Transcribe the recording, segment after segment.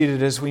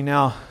As we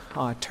now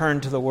turn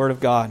to the Word of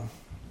God.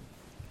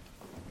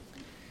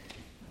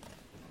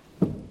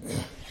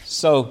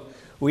 So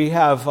we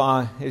have,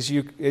 as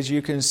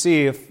you can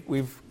see, if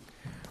we've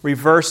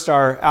reversed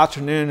our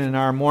afternoon and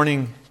our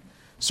morning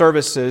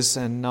services,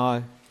 and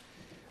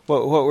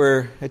what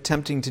we're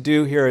attempting to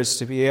do here is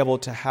to be able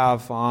to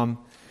have a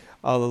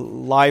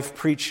live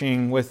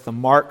preaching with the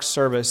Mark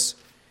service,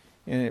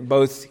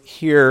 both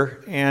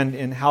here and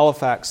in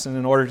Halifax. And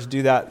in order to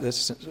do that,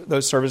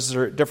 those services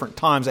are at different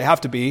times. They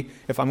have to be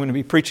if I'm going to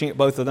be preaching at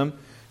both of them.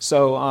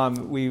 So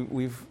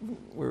we're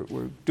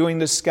doing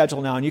this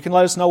schedule now. And you can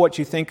let us know what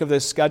you think of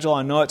this schedule.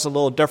 I know it's a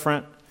little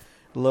different,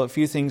 a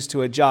few things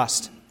to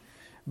adjust.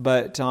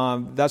 But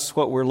that's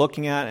what we're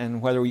looking at,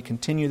 and whether we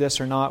continue this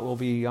or not, we'll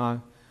be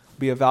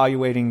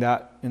evaluating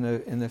that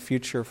in the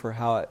future for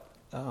how it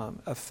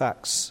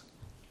affects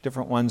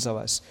different ones of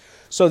us.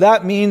 So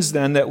that means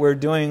then that we're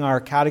doing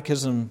our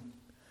catechism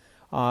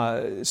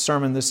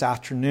sermon this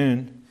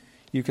afternoon.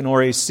 You can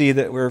already see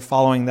that we're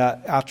following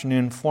that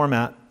afternoon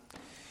format.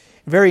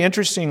 Very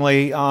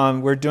interestingly,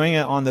 we're doing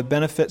it on the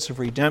benefits of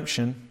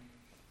redemption.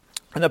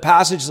 And the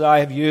passage that I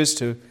have used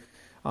to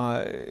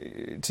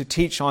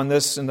teach on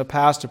this in the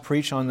past, to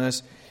preach on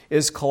this,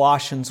 is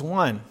Colossians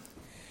 1.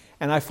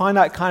 And I find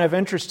that kind of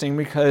interesting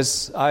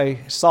because I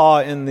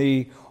saw in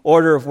the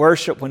order of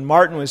worship when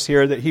Martin was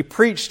here that he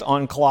preached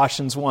on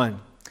Colossians 1.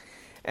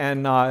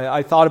 And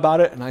I thought about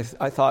it, and I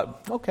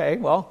thought, okay,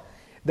 well,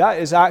 that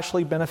is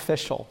actually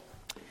beneficial.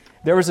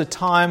 There was a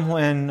time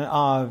when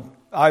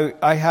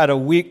I had a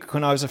week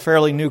when I was a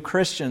fairly new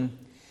Christian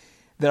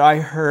that I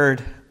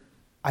heard,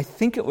 I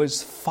think it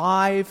was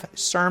 5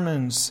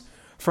 sermons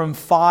from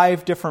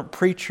 5 different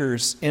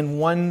preachers in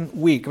 1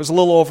 week. It was a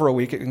little over a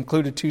week. It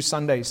included 2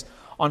 Sundays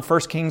on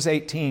 1 Kings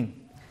 18.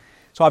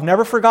 So I've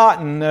never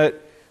forgotten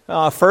that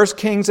 1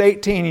 Kings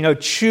 18,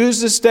 choose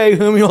this day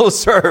whom you will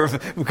serve.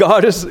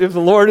 If the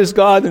Lord is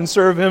God, then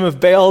serve Him. If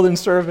Baal, then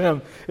serve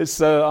Him. It's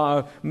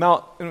the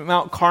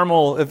Mount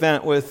Carmel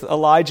event with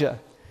Elijah.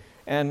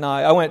 And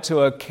I went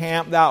to a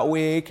camp that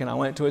week, and I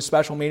went to a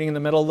special meeting in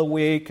the middle of the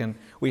week, and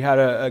we had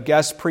a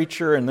guest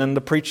preacher, and then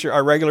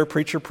our regular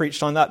preacher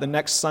preached on that the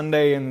next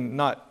Sunday, and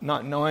not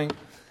knowing.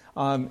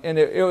 And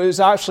it was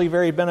actually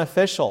very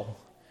beneficial.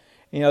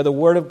 The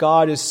Word of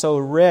God is so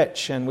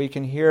rich, and we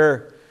can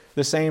hear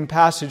the same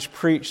passage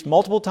preached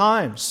multiple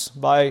times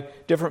by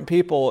different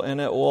people, and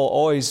it will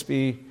always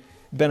be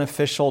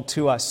beneficial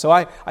to us. So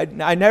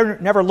I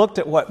never looked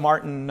at what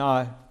Martin,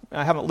 I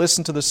haven't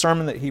listened to the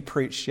sermon that he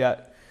preached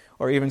yet,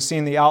 or even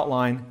seen the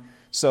outline.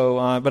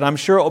 So, but I'm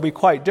sure it will be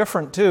quite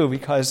different too,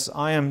 because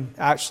I am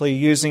actually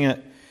using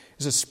it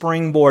as a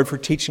springboard for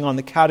teaching on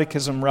the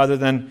catechism rather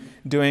than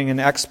doing an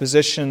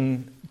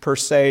exposition per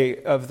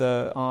se of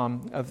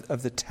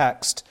the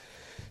text.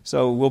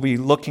 So we'll be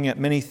looking at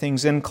many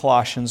things in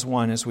Colossians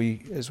 1 as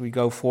we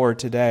go forward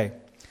today.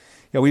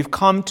 We've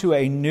come to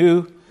a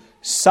new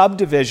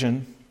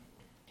subdivision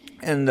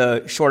in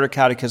the Shorter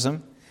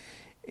Catechism.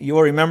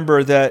 You'll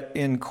remember that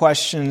in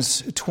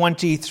questions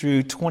 20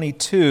 through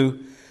 22,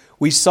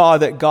 we saw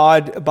that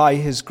God, by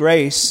His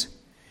grace,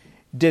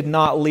 did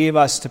not leave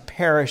us to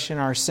perish in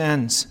our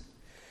sins,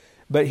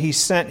 but He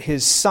sent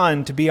His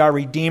Son to be our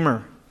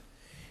Redeemer.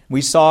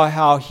 We saw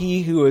how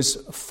He who is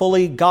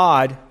fully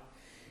God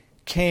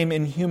came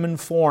in human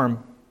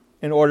form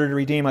in order to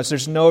redeem us.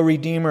 There's no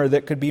Redeemer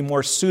that could be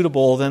more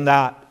suitable than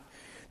that.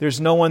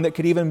 There's no one that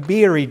could even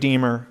be a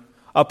Redeemer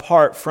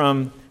apart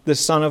from the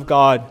Son of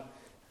God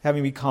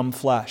having become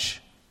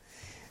flesh.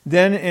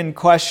 Then in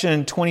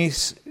questions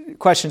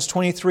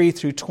 23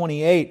 through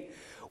 28,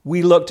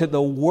 we looked at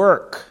the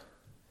work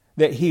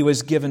that He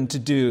was given to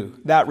do,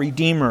 that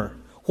Redeemer.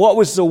 What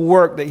was the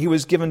work that He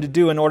was given to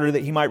do in order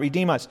that He might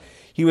redeem us?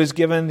 He was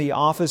given the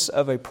office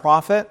of a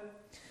prophet,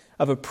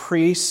 of a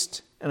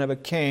priest, and of a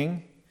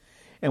king.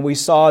 And we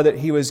saw that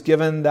He was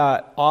given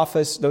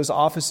those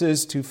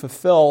offices to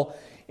fulfill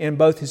in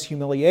both His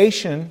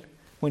humiliation,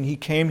 when He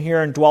came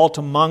here and dwelt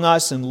among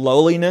us in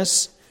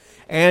lowliness,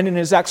 and in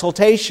His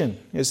exaltation,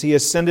 as He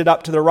ascended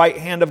up to the right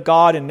hand of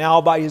God, and now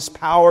by His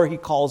power He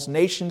calls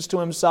nations to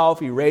Himself.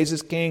 He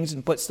raises kings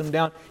and puts them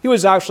down. He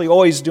was actually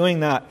always doing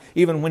that.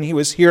 Even when He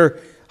was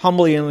here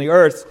humbly in the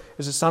earth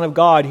as the Son of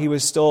God, He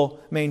was still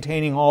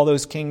maintaining all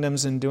those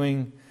kingdoms and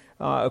doing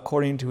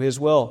according to His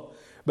will.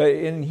 But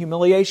in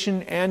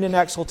humiliation and in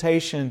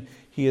exaltation,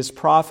 He is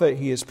prophet,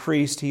 He is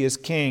priest, He is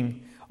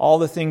king, all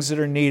the things that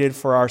are needed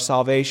for our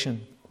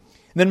salvation.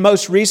 And then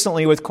most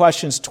recently with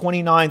questions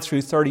 29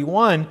 through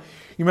 31,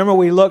 you remember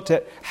we looked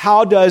at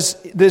how does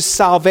this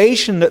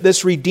salvation that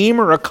this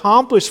Redeemer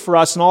accomplished for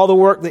us and all the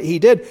work that He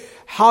did,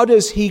 how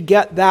does He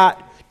get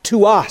that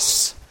to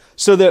us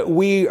so that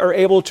we are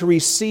able to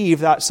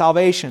receive that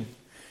salvation?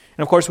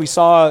 And of course we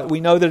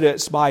know that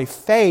it's by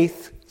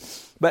faith,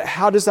 but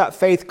how does that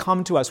faith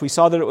come to us? We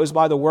saw that it was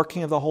by the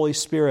working of the Holy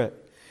Spirit.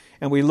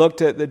 And we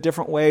looked at the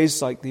different ways,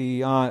 like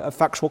the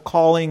effectual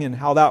calling and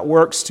how that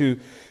works to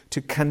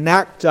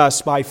connect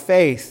us by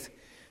faith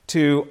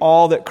to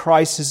all that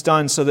Christ has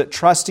done, so that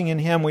trusting in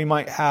Him we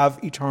might have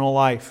eternal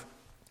life.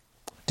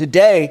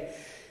 Today,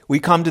 we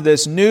come to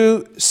this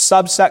new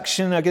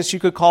subsection, I guess you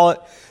could call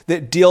it,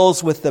 that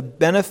deals with the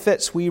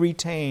benefits we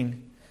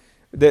retain,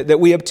 that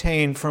we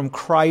obtain from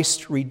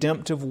Christ's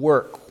redemptive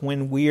work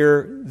when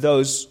we're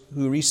those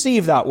who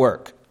receive that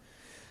work.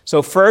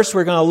 So first,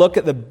 we're going to look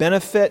at the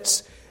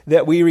benefits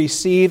that we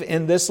receive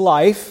in this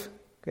life.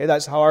 Okay,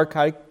 that's how our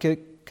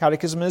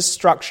catechism is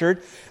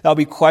structured. That'll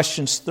be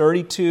questions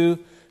 32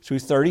 through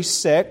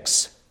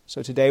 36.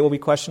 So today will be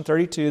question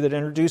 32 that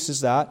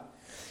introduces that.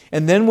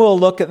 And then we'll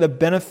look at the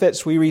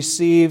benefits we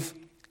receive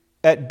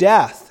at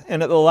death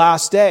and at the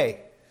last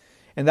day.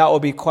 And that will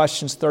be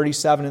questions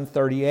 37 and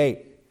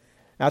 38.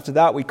 After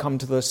that, we come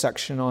to the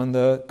section on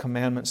the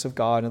commandments of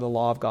God and the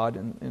law of God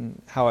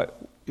and how it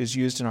is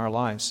used in our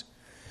lives.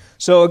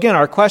 So again,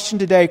 our question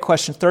today,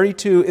 question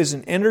 32, is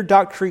an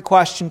introductory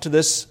question to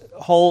this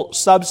whole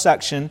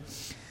subsection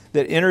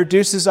that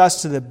introduces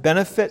us to the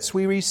benefits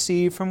we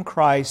receive from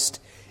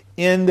Christ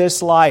in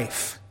this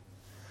life.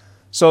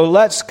 So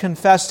let's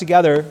confess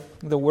together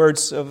the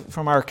words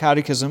from our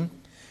catechism.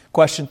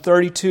 Question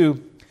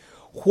 32,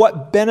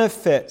 what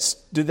benefits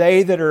do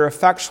they that are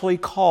effectually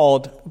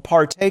called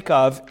partake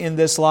of in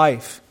this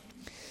life?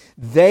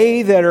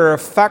 They that are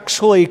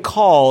effectually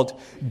called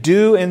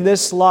do in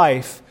this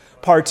life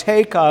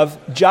partake of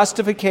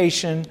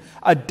justification,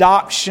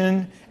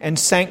 adoption, and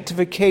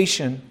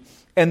sanctification,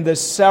 and the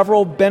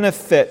several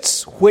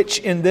benefits which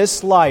in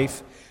this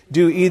life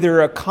do either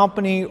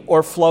accompany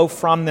or flow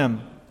from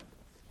them.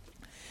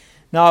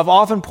 Now, I've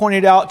often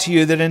pointed out to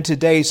you that in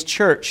today's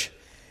church,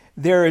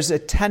 there is a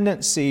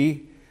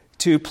tendency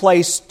to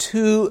place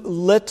too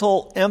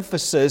little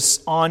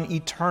emphasis on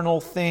eternal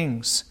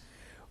things.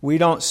 We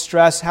don't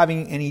stress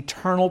having an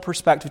eternal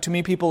perspective. Too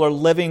many people are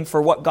living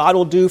for what God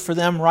will do for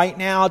them right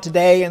now,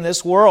 today, in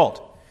this world.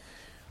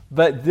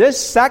 But this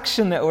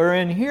section that we're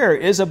in here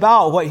is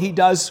about what He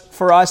does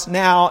for us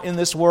now in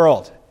this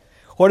world.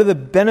 What are the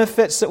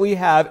benefits that we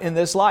have in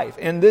this life?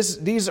 And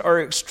these are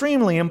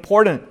extremely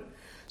important.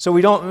 So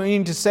we don't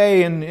mean to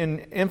say in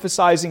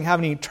emphasizing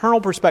having an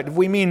eternal perspective.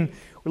 We mean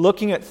we're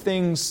looking at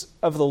things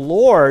of the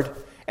Lord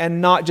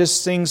and not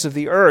just things of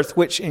the earth,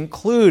 which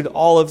include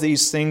all of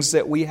these things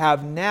that we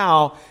have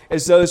now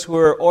as those who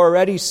are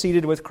already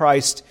seated with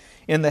Christ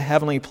in the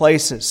heavenly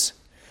places.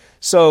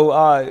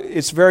 So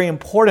it's very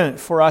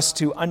important for us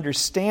to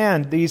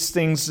understand these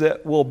things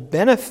that will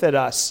benefit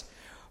us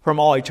from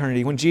all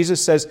eternity. When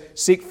Jesus says,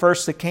 seek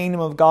first the kingdom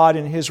of God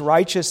and His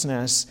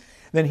righteousness,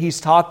 then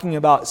He's talking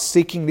about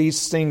seeking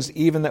these things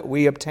even that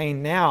we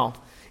obtain now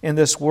in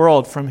this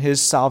world from His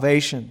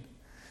salvation.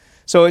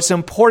 So it's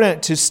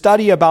important to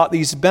study about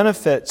these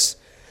benefits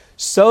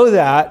so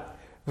that,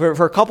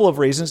 for a couple of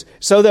reasons,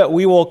 so that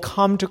we will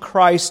come to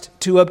Christ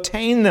to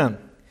obtain them.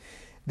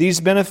 These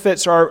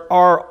benefits are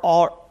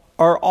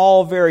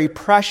all very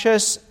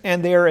precious,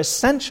 and they are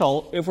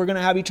essential if we're going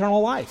to have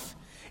eternal life.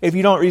 If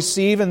you don't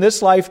receive in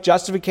this life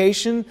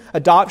justification,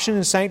 adoption,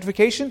 and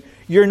sanctification,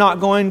 you're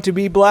not going to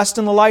be blessed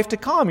in the life to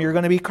come. You're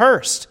going to be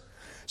cursed.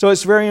 So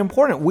it's very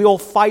important. We'll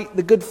fight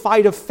the good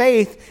fight of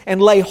faith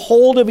and lay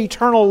hold of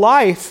eternal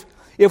life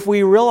if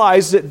we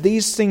realize that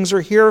these things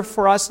are here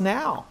for us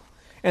now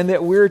and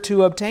that we're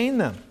to obtain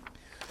them.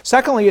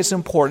 Secondly, it's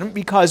important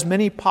because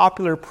many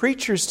popular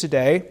preachers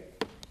today,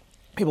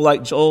 people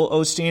like Joel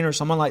Osteen or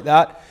someone like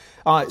that,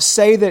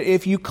 say that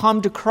if you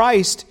come to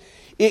Christ,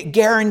 it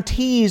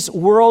guarantees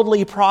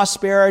worldly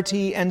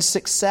prosperity and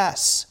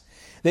success,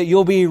 that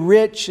you'll be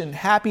rich and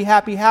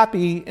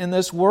happy in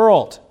this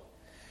world.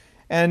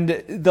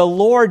 And the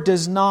Lord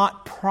does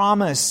not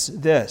promise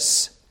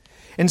this.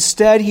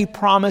 Instead, He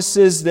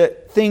promises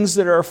that things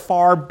that are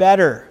far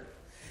better,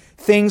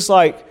 things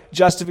like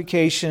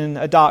justification,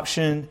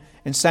 adoption,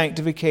 and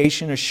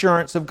sanctification,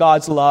 assurance of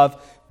God's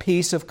love,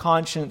 peace of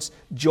conscience,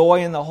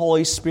 joy in the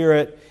Holy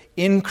Spirit,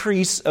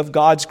 increase of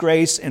God's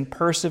grace, and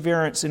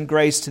perseverance in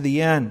grace to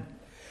the end.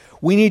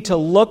 We need to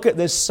look at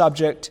this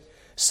subject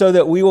so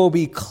that we will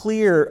be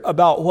clear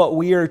about what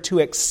we are to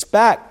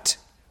expect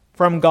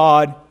from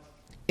God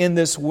in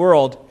this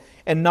world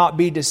and not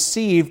be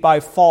deceived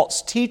by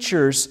false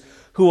teachers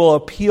who will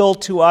appeal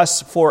to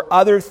us for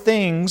other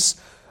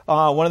things.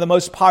 One of the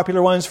most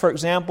popular ones, for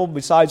example,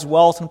 besides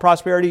wealth and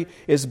prosperity,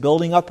 is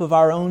building up of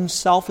our own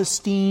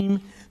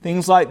self-esteem,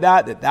 things like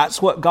that.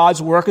 That's what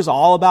God's work is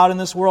all about in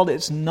this world.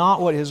 It's not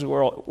what His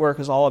work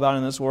is all about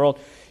in this world.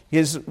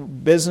 His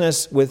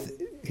business with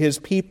His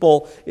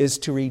people is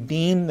to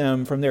redeem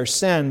them from their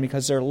sin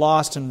because they're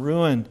lost and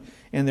ruined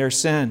in their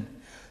sin.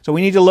 So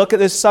we need to look at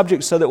this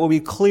subject so that we'll be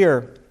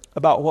clear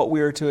about what we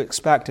are to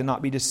expect and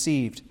not be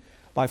deceived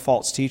by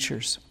false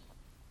teachers.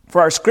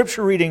 For our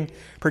scripture reading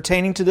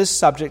pertaining to this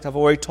subject, I've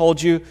already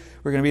told you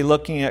we're going to be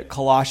looking at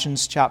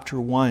Colossians chapter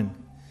 1.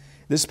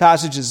 This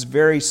passage is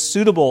very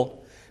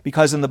suitable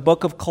because in the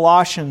book of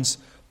Colossians,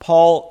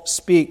 Paul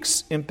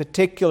speaks in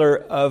particular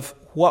of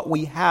what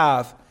we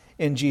have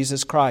in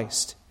Jesus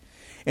Christ.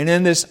 And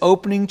in this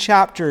opening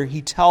chapter,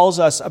 he tells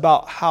us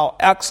about how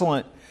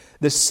excellent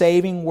the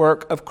saving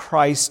work of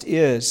Christ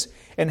is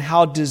and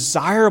how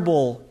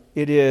desirable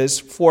it is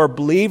for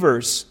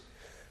believers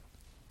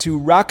to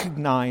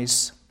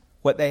recognize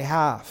what they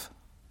have.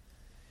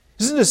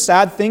 Isn't it a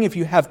sad thing if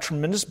you have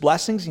tremendous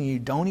blessings and you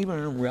don't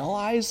even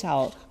realize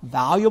how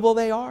valuable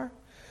they are?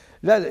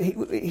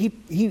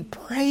 He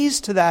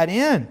prays to that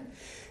end.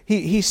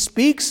 He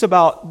speaks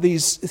about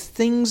these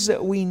things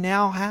that we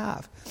now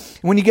have.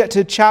 When you get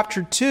to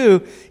chapter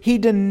 2, he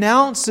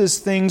denounces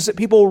things that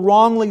people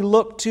wrongly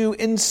look to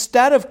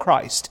instead of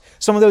Christ.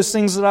 Some of those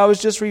things that I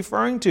was just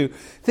referring to.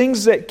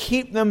 Things that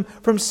keep them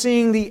from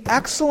seeing the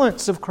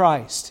excellence of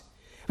Christ.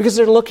 Because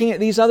they're looking at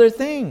these other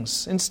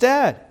things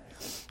instead.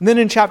 And then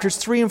in chapters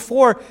 3 and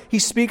 4, he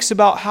speaks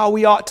about how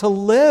we ought to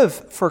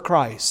live for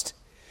Christ.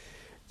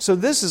 So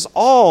this is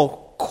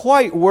all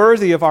quite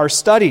worthy of our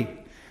study.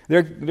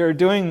 They're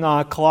doing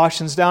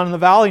Colossians down in the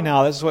valley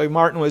now. That's why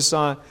Martin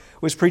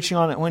was preaching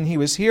on it when he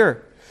was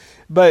here.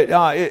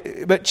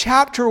 But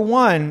chapter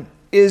 1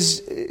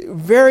 is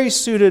very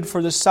suited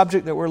for the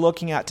subject that we're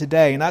looking at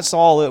today. And that's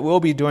all that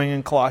we'll be doing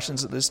in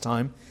Colossians at this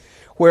time,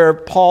 where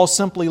Paul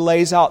simply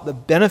lays out the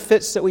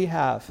benefits that we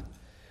have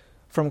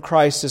from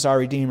Christ as our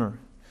Redeemer.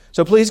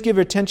 So please give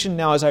your attention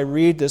now as I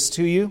read this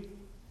to you.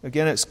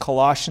 Again, it's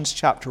Colossians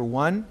chapter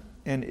 1,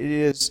 and it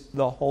is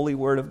the holy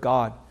word of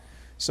God.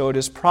 So it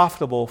is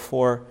profitable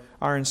for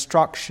our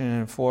instruction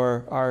and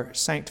for our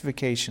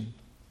sanctification.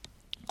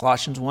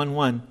 Colossians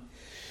 1:1.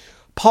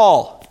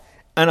 Paul,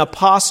 an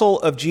apostle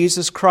of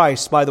Jesus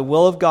Christ by the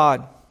will of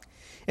God,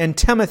 and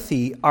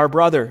Timothy, our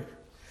brother,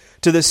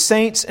 to the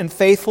saints and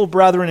faithful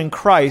brethren in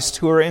Christ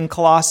who are in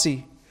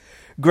Colossae,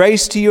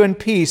 grace to you and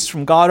peace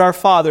from God our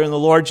Father and the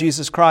Lord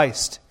Jesus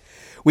Christ.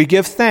 We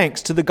give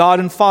thanks to the God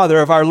and Father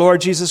of our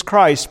Lord Jesus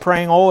Christ,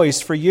 praying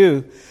always for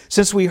you,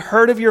 since we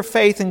heard of your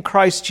faith in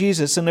Christ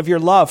Jesus and of your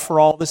love for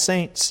all the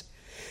saints,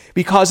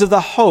 because of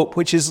the hope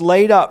which is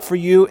laid up for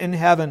you in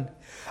heaven,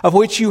 of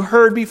which you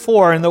heard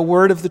before in the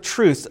word of the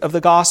truth of the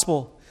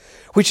gospel,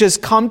 which has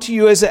come to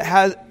you as it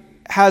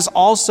has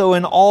also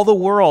in all the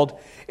world,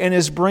 and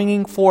is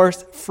bringing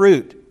forth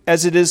fruit,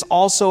 as it is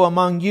also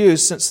among you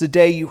since the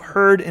day you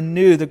heard and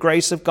knew the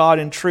grace of God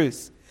in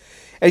truth.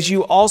 As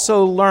you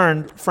also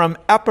learned from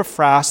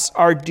Epaphras,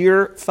 our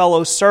dear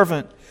fellow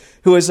servant,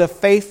 who is a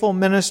faithful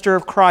minister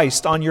of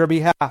Christ on your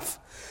behalf,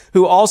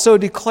 who also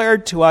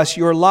declared to us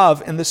your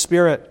love in the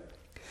Spirit.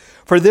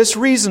 For this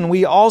reason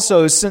we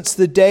also, since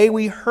the day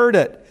we heard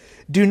it,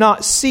 do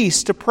not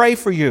cease to pray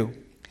for you,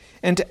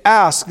 and to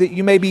ask that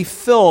you may be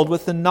filled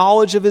with the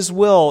knowledge of His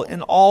will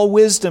in all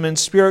wisdom and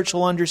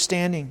spiritual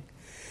understanding,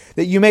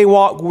 that you may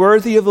walk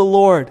worthy of the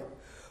Lord,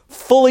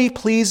 fully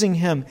pleasing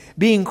Him,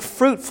 being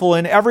fruitful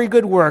in every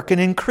good work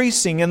and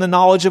increasing in the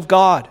knowledge of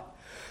God,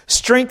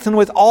 strengthened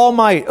with all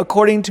might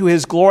according to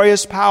His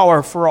glorious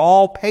power for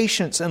all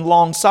patience and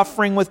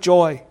long-suffering with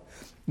joy,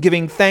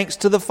 giving thanks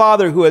to the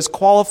Father who has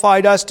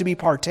qualified us to be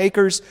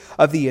partakers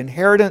of the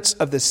inheritance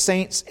of the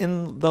saints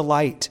in the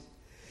light.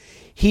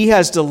 He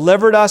has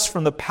delivered us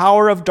from the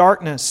power of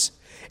darkness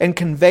and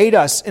conveyed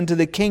us into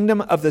the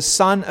kingdom of the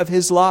Son of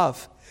His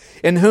love,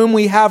 in whom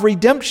we have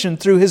redemption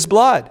through His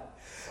blood,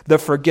 the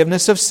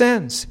forgiveness of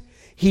sins.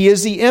 He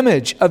is the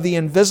image of the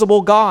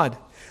invisible God,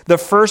 the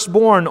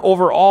firstborn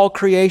over all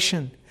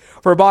creation.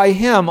 For by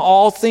Him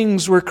all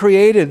things were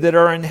created that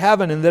are in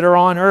heaven and that are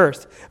on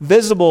earth,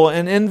 visible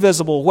and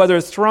invisible,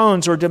 whether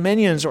thrones or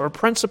dominions or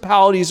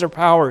principalities or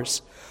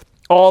powers.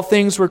 All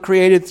things were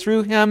created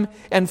through Him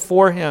and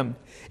for Him.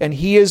 And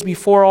He is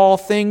before all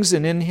things,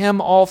 and in Him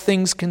all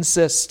things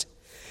consist.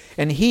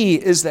 And He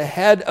is the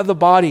head of the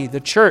body, the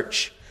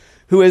church,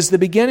 who is the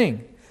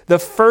beginning, the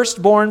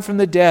firstborn from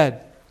the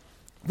dead,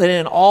 that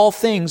in all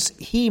things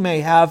He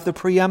may have the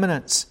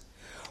preeminence.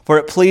 For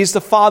it pleased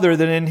the Father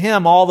that in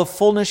Him all the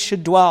fullness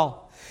should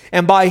dwell,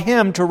 and by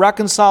Him to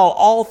reconcile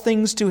all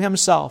things to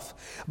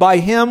Himself. By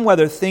Him,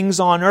 whether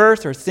things on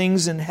earth or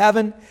things in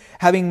heaven,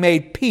 having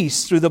made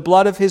peace through the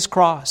blood of His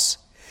cross.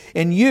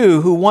 And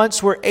you, who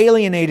once were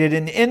alienated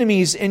and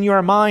enemies in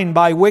your mind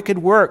by wicked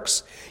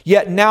works,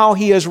 yet now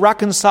He is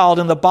reconciled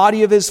in the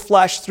body of His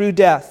flesh through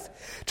death,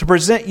 to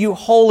present you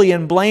holy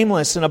and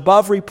blameless and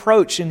above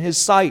reproach in His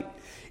sight,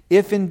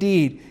 if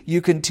indeed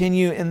you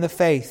continue in the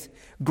faith,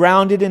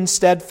 grounded and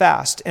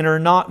steadfast, and are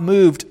not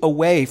moved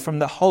away from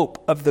the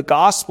hope of the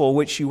gospel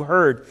which you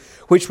heard,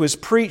 which was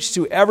preached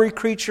to every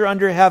creature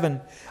under heaven,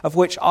 of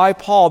which I,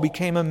 Paul,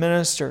 became a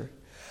minister.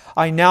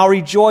 I now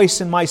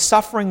rejoice in my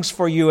sufferings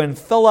for you and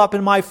fill up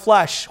in my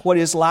flesh what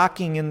is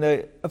lacking in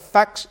the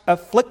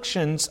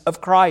afflictions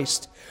of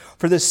Christ,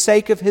 for the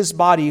sake of His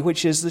body,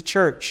 which is the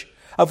church,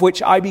 of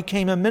which I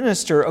became a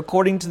minister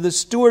according to the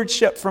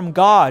stewardship from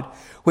God,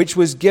 which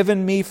was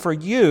given me for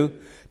you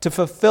to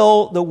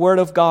fulfill the word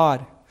of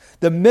God,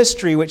 the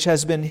mystery which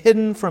has been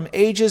hidden from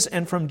ages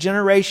and from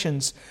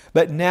generations,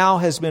 but now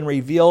has been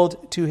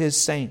revealed to His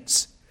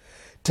saints.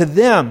 To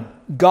them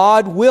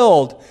God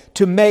willed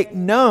to make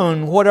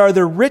known what are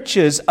the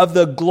riches of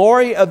the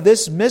glory of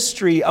this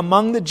mystery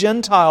among the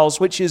Gentiles,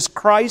 which is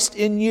Christ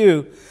in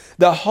you,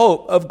 the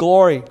hope of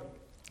glory.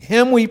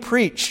 Him we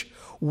preach,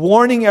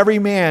 warning every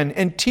man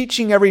and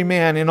teaching every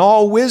man in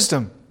all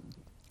wisdom,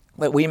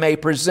 that we may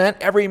present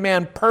every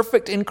man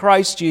perfect in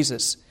Christ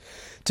Jesus.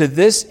 To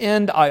this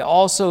end I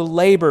also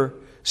labor,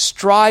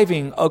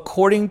 striving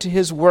according to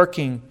His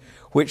working,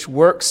 which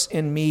works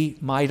in me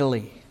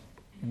mightily.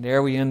 And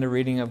there we end the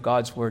reading of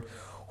God's Word.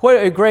 What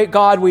a great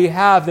God we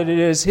have, that it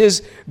is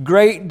His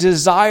great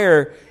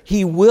desire.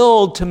 He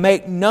willed to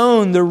make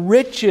known the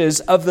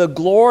riches of the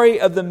glory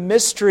of the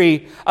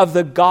mystery of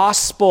the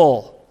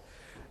gospel,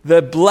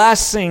 the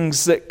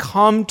blessings that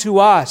come to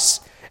us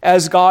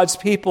as God's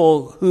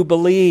people who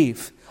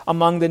believe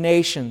among the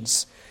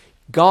nations.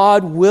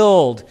 God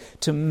willed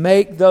to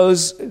make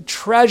those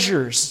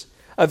treasures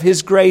of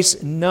His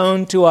grace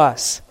known to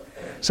us.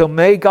 So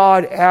may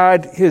God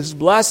add His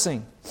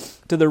blessing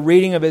to the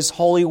reading of His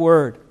holy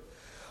word.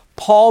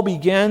 Paul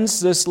begins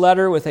this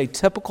letter with a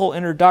typical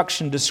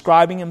introduction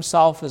describing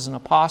himself as an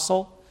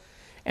apostle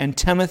and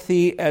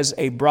Timothy as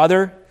a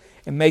brother,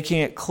 and making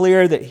it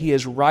clear that he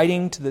is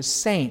writing to the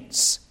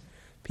saints,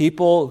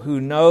 people who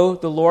know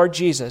the Lord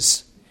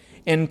Jesus,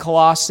 in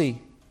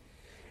Colossae.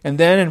 And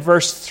then in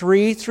verse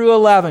 3 through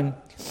 11,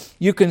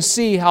 you can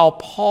see how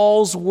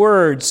Paul's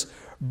words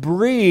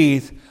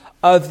breathe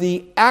of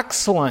the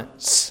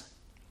excellence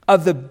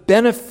of the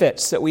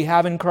benefits that we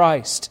have in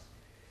Christ.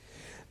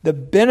 The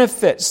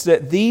benefits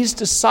that these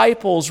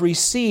disciples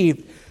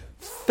received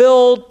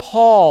filled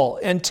Paul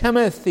and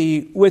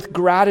Timothy with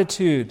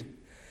gratitude.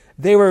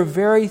 They were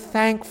very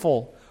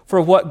thankful for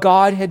what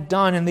God had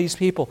done in these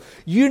people.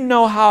 You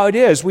know how it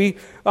is. We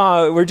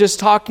were just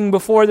talking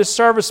before the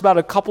service about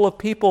a couple of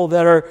people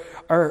that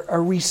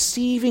are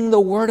receiving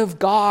the Word of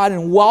God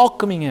and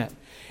welcoming it.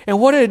 And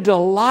what a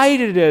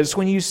delight it is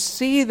when you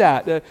see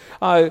that.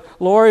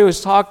 Lori was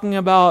talking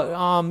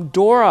about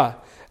Dora,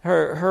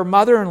 her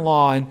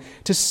mother-in-law, and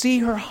to see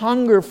her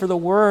hunger for the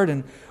Word.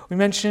 And we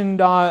mentioned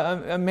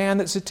a man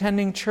that's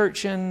attending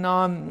church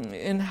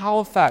in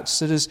Halifax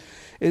that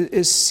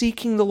is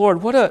seeking the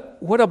Lord.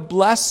 What a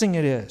blessing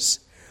it is.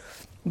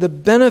 The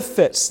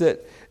benefits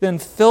that then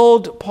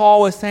filled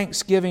Paul with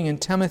thanksgiving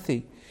and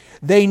Timothy.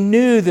 They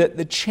knew that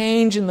the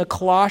change in the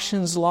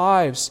Colossians'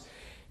 lives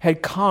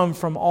had come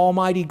from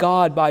Almighty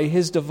God by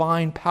His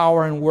divine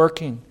power and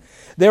working.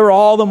 They were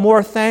all the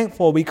more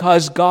thankful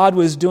because God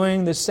was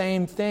doing the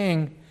same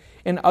thing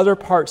in other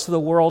parts of the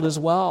world as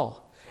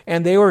well.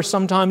 And they were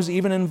sometimes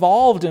even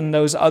involved in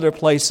those other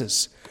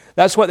places.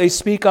 That's what they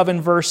speak of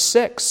in verse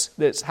 6,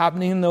 that's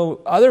happening in the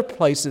other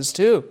places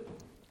too.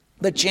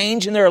 The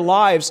change in their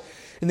lives,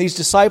 in these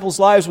disciples'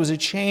 lives, was a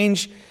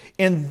change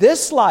in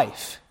this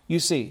life, you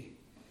see,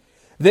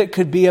 that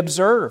could be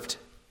observed.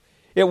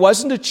 It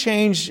wasn't a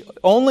change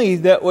only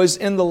that was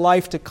in the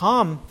life to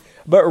come,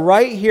 but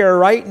right here,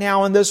 right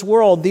now in this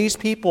world, these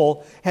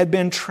people had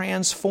been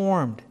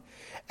transformed.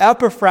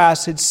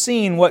 Epaphras had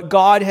seen what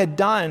God had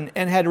done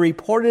and had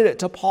reported it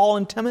to Paul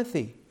and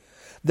Timothy.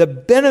 The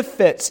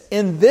benefits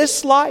in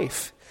this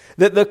life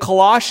that the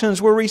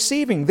Colossians were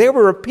receiving. They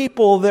were a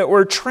people that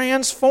were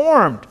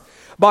transformed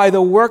by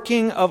the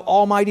working of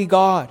Almighty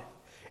God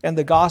and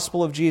the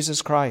gospel of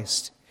Jesus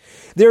Christ.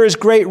 There is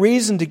great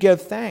reason to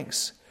give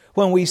thanks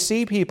when we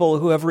see people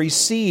who have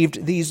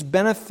received these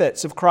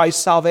benefits of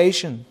Christ's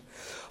salvation.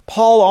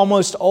 Paul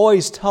almost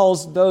always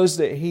tells those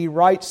that he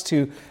writes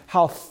to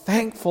how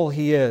thankful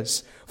he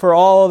is for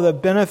all of the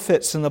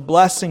benefits and the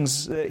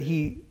blessings that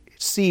he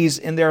sees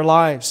in their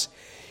lives.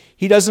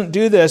 He doesn't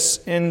do this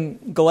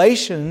in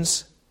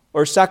Galatians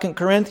or 2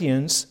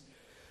 Corinthians.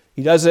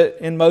 He does it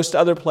in most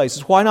other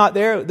places. Why not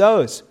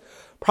those?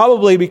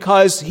 Probably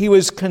because he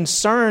was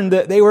concerned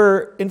that they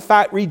were, in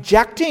fact,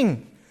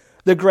 rejecting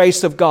the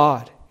grace of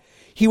God.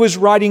 He was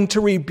writing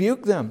to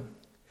rebuke them.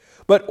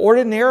 But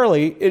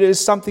ordinarily, it is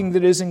something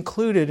that is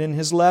included in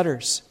his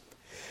letters.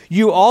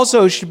 You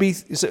also should be,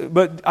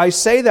 but I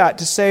say that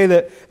to say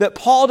that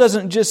Paul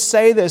doesn't just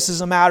say this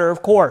as a matter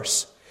of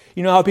course.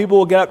 You know how people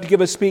will get up to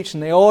give a speech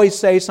and they always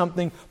say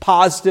something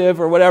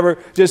positive or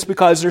whatever just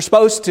because they're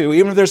supposed to,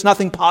 even if there's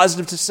nothing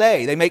positive to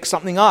say. They make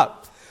something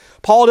up.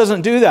 Paul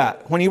doesn't do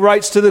that. When he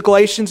writes to the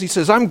Galatians, he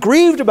says, I'm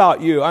grieved about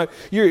you.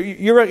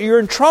 You're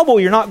in trouble.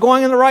 You're not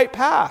going in the right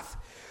path.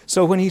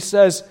 So when he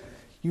says,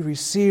 you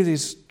receive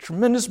these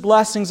tremendous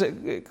blessings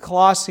at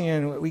Colossae,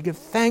 and we give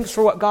thanks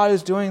for what God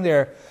is doing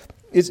there,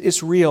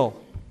 it's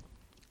real.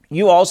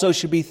 You also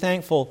should be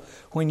thankful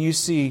when you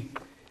see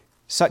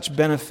such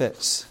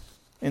benefits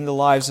in the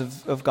lives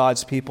of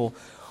God's people.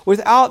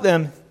 Without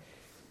them,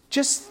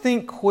 just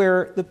think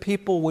where the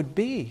people would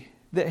be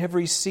that have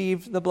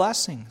received the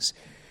blessings.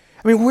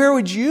 I mean, where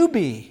would you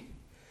be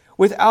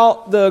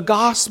without the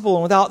gospel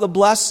and without the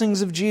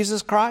blessings of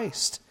Jesus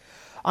Christ?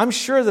 I'm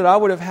sure that I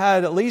would have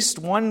had at least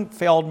one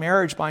failed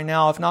marriage by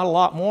now, if not a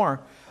lot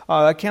more.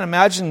 I can't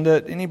imagine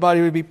that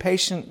anybody would be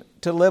patient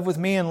to live with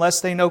me unless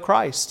they know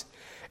Christ.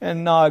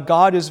 And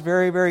God is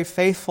very, very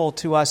faithful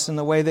to us in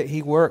the way that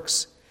He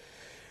works.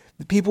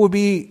 The people would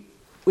be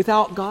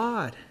without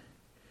God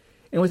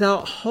and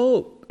without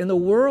hope in the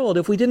world.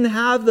 If we didn't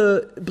have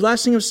the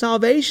blessing of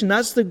salvation,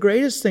 that's the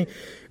greatest thing.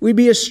 We'd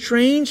be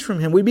estranged from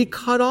Him. We'd be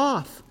cut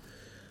off.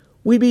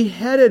 We'd be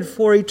headed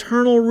for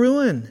eternal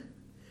ruin.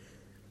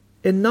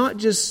 And not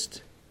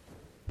just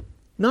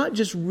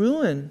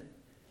ruin,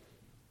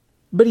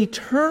 but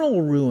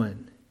eternal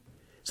ruin.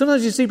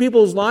 Sometimes you see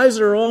people's lives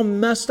that are all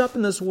messed up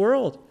in this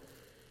world.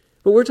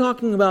 But we're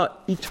talking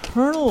about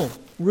eternal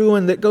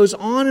ruin that goes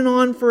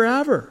on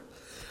forever.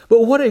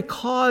 But what a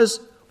cause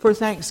for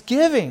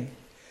thanksgiving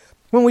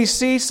when we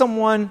see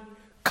someone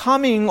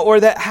coming or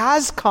that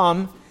has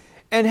come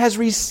and has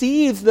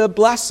received the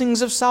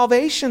blessings of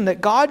salvation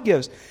that God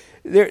gives.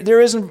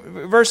 There is in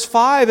verse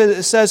 5,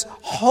 it says,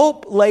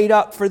 hope laid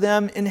up for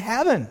them in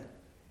heaven.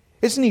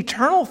 It's an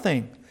eternal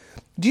thing.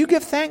 Do you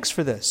give thanks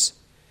for this?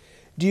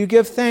 Do you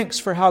give thanks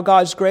for how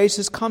God's grace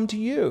has come to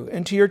you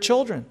and to your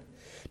children,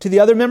 to the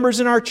other members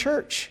in our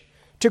church,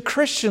 to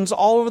Christians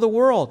all over the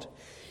world?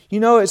 You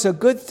know, it's a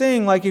good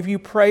thing, like if you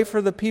pray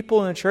for the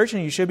people in the church,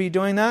 and you should be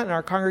doing that in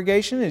our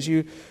congregation, as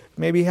you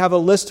maybe have a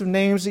list of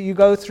names that you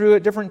go through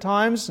at different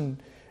times,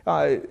 and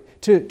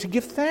to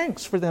give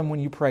thanks for them when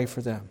you pray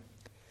for them.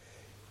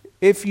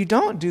 If you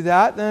don't do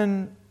that,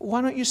 then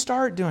why don't you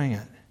start doing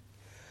it?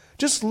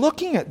 Just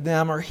looking at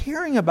them or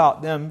hearing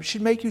about them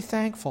should make you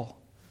thankful.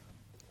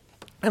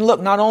 And look,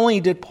 not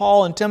only did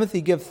Paul and Timothy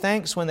give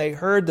thanks when they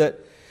heard that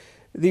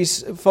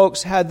these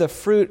folks had the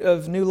fruit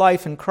of new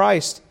life in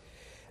Christ,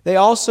 they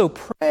also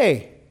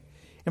pray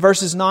in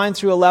verses 9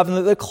 through 11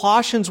 that the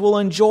Colossians will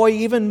enjoy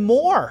even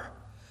more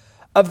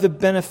of the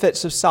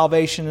benefits of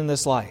salvation in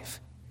this life.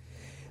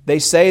 They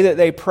say that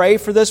they pray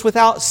for this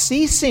without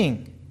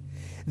ceasing.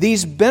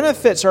 These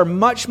benefits are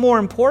much more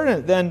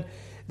important than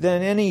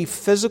any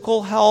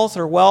physical health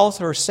or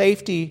wealth or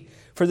safety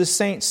for the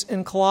saints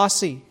in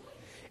Colossae.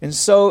 And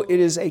so it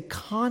is a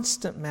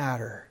constant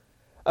matter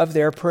of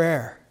their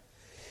prayer.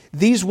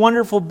 These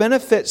wonderful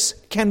benefits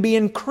can be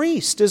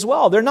increased as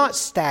well. They're not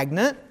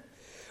stagnant.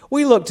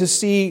 We look to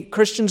see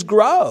Christians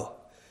grow.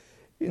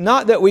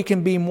 Not that we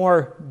can be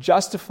more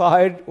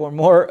justified or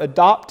more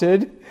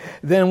adopted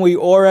than we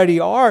already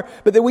are,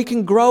 but that we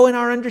can grow in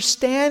our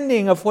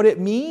understanding of what it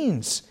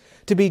means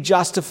to be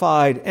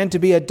justified and to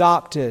be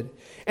adopted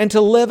and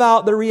to live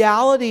out the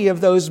reality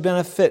of those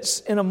benefits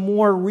in a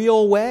more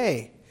real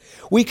way.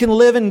 We can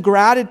live in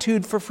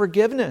gratitude for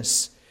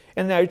forgiveness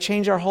and that would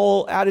change our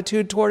whole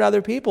attitude toward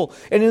other people,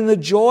 and in the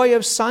joy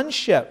of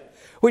sonship,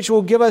 which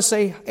will give us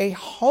a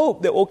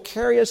hope that will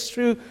carry us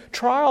through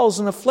trials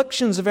and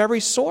afflictions of every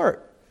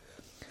sort.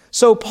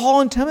 So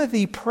Paul and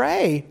Timothy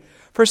pray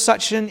for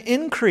such an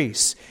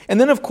increase. And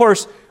then, of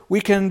course, we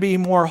can be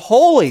more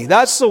holy.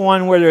 That's the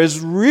one where there is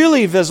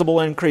really visible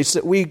increase,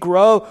 that we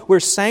grow,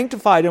 we're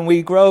sanctified, and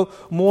we grow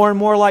more and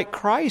more like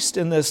Christ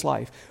in this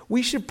life.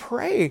 We should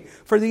pray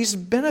for these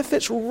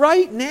benefits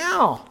right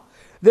now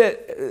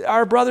that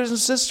our brothers and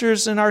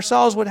sisters and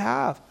ourselves would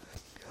have.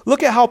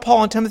 Look at how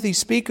Paul and Timothy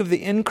speak of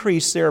the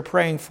increase they're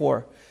praying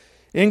for.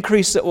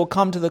 Increase that will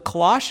come to the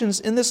Colossians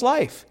in this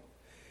life.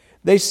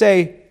 They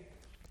say,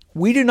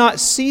 we do not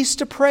cease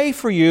to pray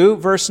for you,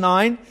 verse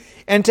 9,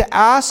 and to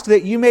ask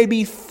that you may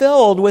be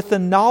filled with the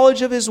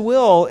knowledge of His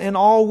will in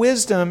all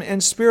wisdom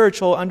and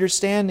spiritual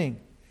understanding.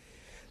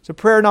 It's a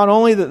prayer not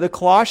only that the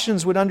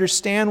Colossians would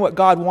understand what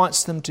God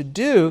wants them to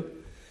do,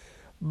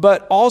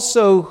 but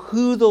also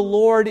who the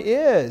Lord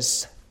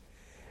is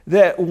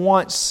that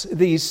wants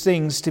these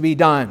things to be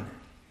done.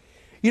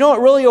 You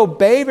don't really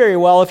obey very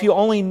well if you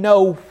only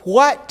know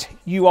what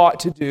you ought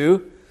to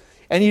do,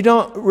 and you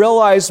don't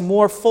realize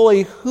more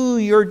fully who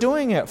you're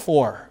doing it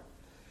for.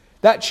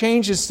 That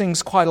changes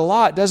things quite a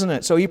lot, doesn't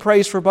it? So he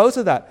prays for both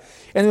of that.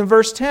 And in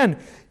verse 10,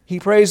 he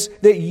prays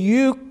that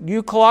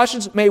you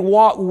Colossians may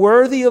walk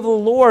worthy of the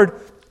Lord,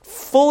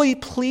 fully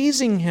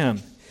pleasing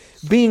Him,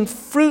 being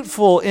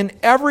fruitful in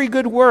every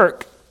good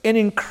work and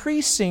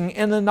increasing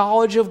in the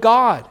knowledge of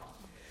God.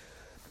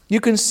 You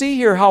can see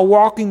here how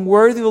walking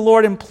worthy of the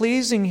Lord and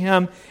pleasing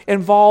Him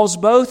involves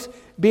both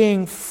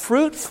being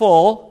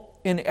fruitful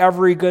in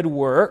every good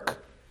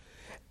work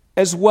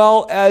as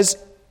well as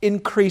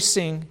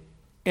increasing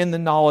in the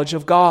knowledge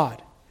of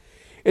God.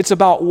 It's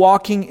about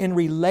walking in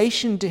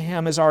relation to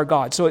Him as our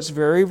God. So it's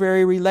very,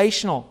 very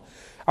relational.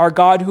 Our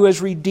God who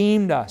has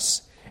redeemed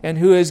us and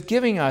who is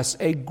giving us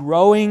a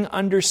growing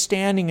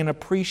understanding and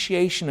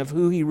appreciation of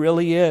who He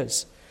really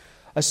is,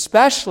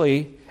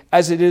 especially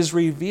as it is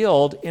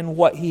revealed in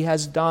what He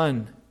has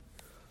done.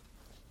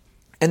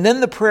 And then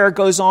the prayer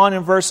goes on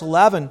in verse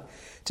 11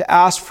 to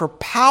ask for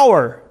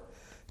power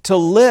to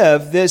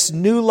live this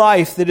new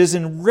life that is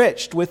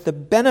enriched with the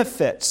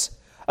benefits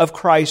of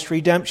Christ's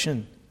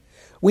redemption.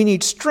 We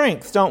need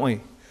strength, don't we?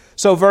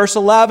 So verse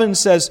 11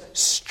 says,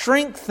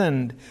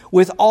 strengthened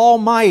with all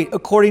might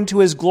according to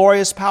His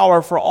glorious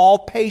power for all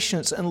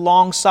patience and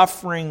long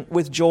suffering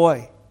with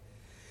joy.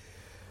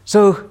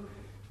 So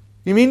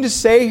you mean to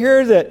say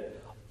here that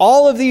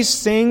all of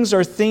these things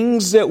are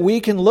things that we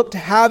can look to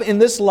have in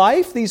this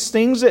life? These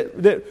things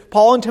that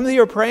Paul and Timothy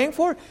are praying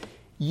for?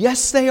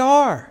 Yes, they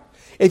are.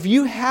 If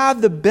you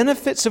have the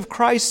benefits of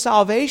Christ's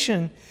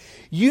salvation,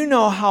 you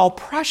know how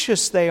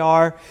precious they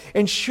are,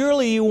 and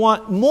surely you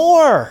want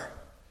more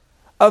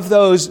of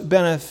those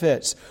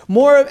benefits,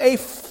 more of a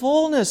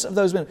fullness of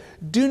those benefits.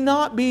 Do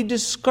not be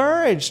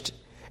discouraged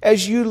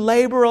as you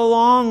labor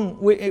along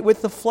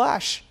with the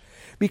flesh,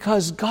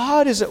 because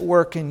God is at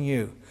work in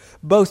you.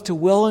 both to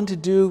will and to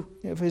do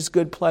of His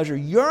good pleasure.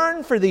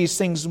 Yearn for these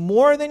things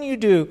more than you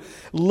do.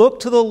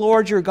 Look to the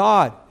Lord your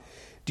God.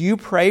 Do you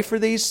pray for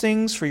these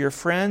things for your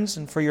friends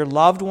and for your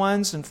loved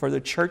ones and for the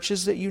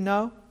churches that you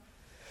know?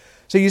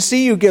 So you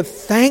see, you give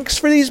thanks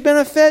for these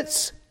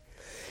benefits,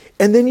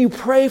 and then you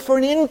pray for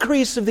an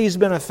increase of these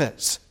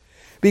benefits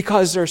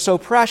because they're so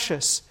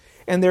precious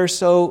and they're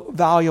so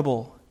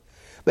valuable.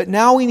 But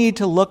now we need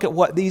to look at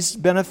what these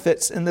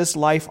benefits in this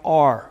life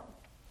are.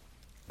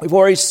 We've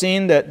already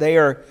seen that they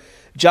are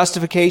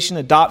justification,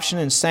 adoption,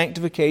 and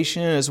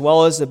sanctification, as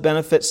well as the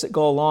benefits that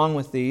go along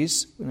with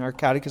these in our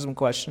catechism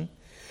question.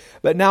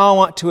 But now I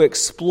want to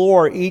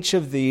explore each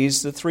of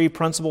these, the three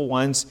principal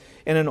ones,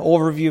 in an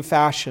overview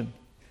fashion.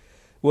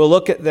 We'll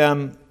look at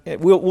them.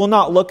 We'll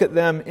not look at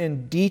them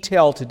in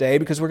detail today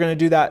because we're going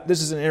to do that.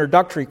 This is an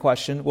introductory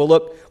question.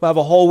 We'll have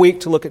a whole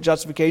week to look at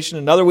justification,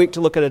 another week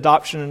to look at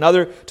adoption,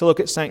 another to look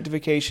at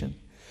sanctification.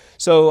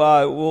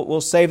 So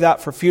we'll save that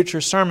for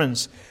future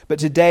sermons. But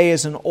today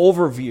is an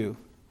overview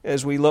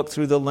as we look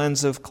through the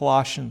lens of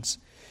Colossians.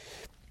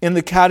 In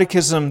the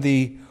Catechism,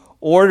 the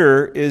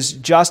order is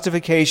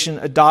justification,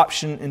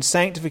 adoption, and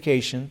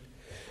sanctification.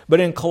 But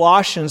in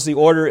Colossians, the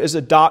order is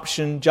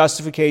adoption,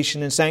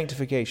 justification, and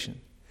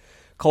sanctification.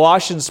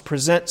 Colossians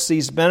presents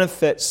these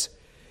benefits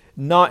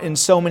not in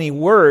so many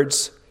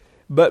words,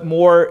 but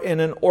more in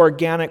an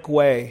organic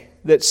way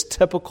that's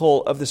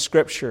typical of the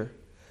Scripture.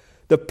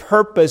 The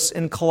purpose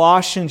in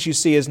Colossians, you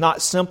see, is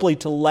not simply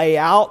to lay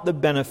out the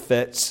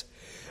benefits,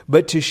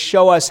 but to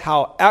show us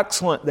how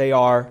excellent they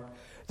are,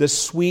 the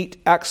sweet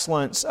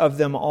excellence of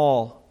them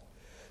all.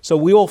 So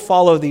we will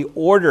follow the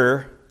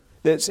order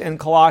that's in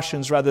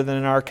Colossians rather than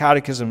in our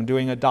catechism,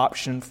 doing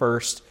adoption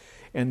first,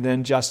 and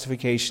then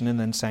justification, and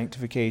then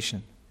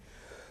sanctification.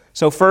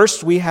 So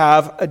first we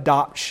have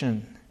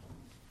adoption.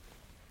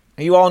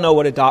 And you all know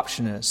what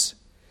adoption is.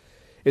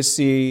 It's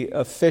the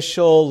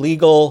official,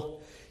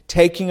 legal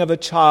taking of a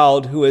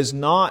child who is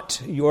not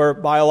your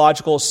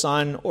biological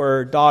son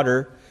or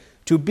daughter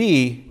to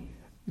be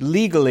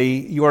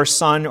legally your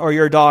son or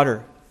your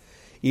daughter.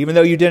 Even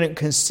though you didn't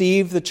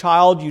conceive the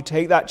child, you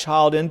take that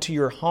child into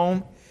your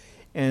home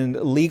and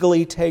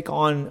legally take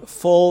on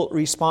full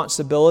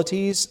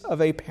responsibilities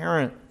of a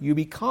parent. You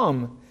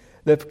become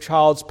the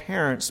child's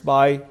parents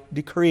by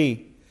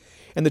decree.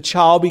 And the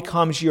child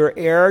becomes your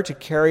heir to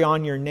carry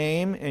on your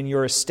name and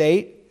your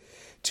estate,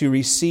 to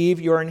receive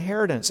your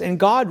inheritance. And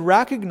God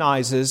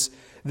recognizes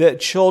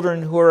that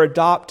children who are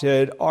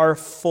adopted are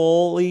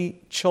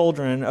fully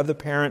children of the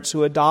parents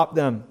who adopt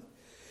them.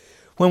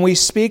 When we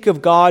speak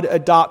of God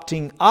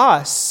adopting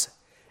us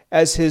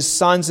as His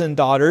sons and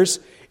daughters,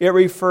 it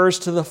refers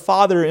to the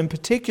Father in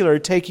particular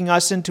taking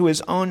us into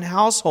His own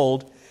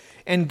household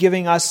and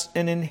giving us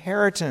an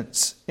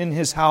inheritance in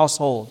His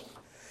household.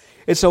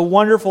 It's a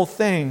wonderful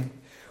thing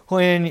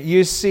when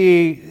you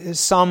see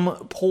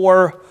some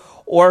poor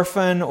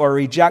orphan or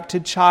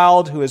rejected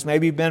child who has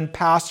maybe been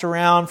passed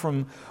around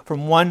from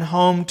one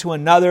home to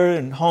another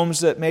in homes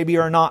that maybe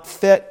are not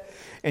fit,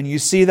 and you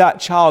see that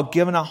child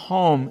given a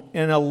home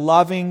in a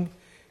loving,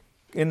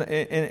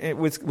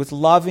 with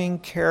loving,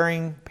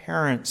 caring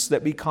parents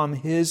that become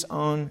his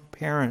own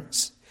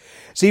parents.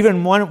 It's even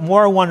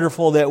more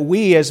wonderful that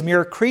we as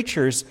mere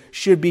creatures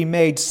should be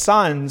made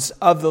sons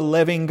of the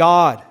living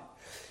God.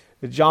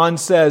 John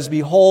says,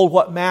 "Behold,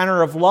 what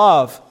manner of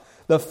love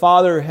the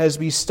Father has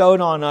bestowed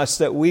on us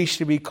that we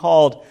should be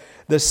called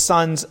the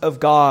sons of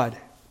God."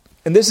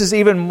 And this is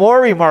even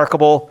more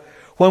remarkable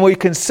when we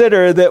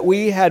consider that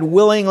we had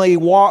willingly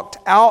walked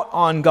out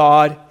on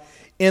God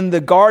in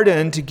the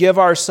garden to give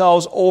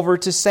ourselves over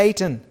to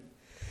Satan,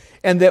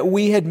 and that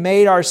we had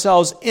made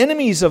ourselves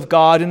enemies of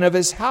God and of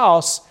His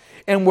house,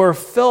 and were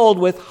filled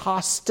with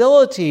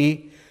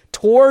hostility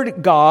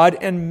toward God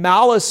and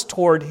malice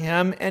toward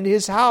Him and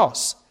His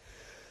house.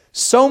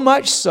 So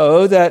much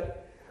so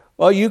that,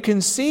 well, you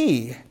can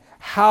see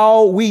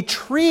how we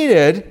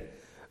treated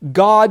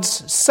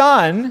God's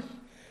Son,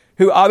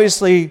 who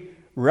obviously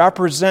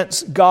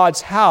represents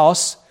God's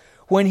house,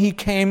 when He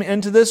came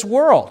into this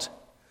world.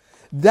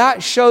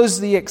 That shows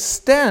the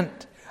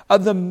extent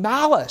of the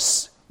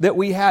malice that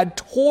we had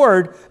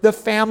toward the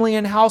family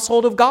and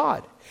household of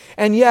God.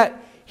 And yet,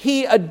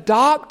 He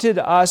adopted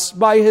us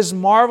by His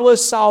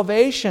marvelous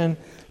salvation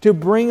to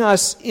bring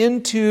us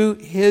into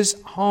His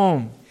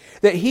home.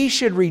 That He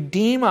should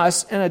redeem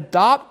us and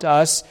adopt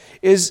us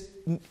is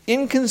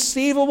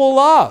inconceivable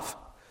love.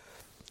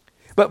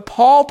 But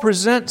Paul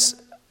presents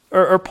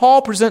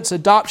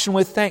adoption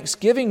with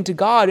thanksgiving to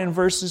God in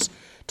verses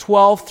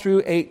 12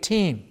 through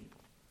 18.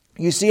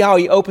 You see how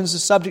he opens the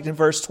subject in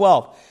verse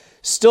 12,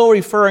 still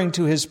referring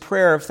to his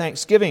prayer of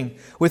thanksgiving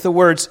with the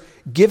words,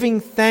 "Giving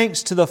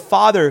thanks to the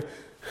Father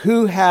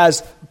who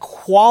has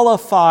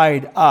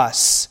qualified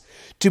us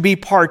to be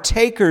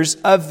partakers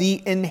of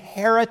the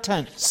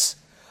inheritance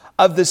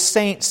of the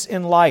saints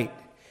in light."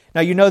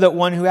 Now you know that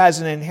one who has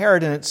an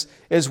inheritance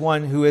is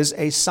one who is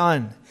a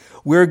son.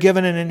 We're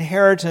given an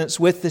inheritance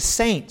with the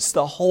saints,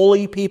 the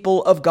holy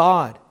people of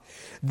God.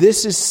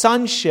 This is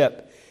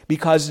sonship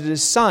because it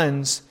is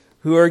sons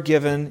who are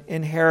given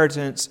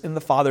inheritance in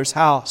the Father's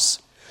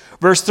house.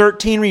 Verse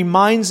 13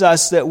 reminds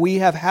us that we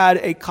have had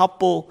a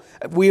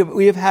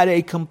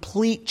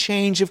complete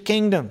change of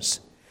kingdoms.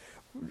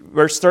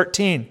 Verse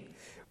 13,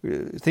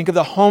 think of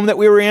the home that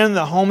we were in,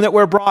 the home that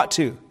we're brought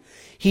to.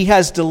 He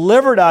has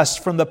delivered us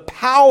from the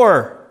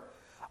power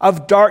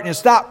of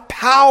darkness, that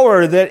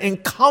power that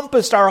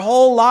encompassed our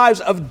whole lives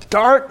of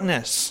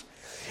darkness,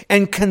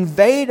 and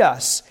conveyed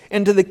us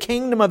into the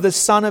kingdom of the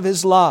Son of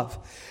His love.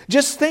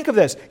 Just think of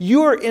this.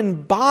 You are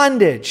in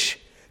bondage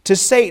to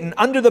Satan,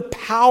 under the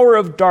power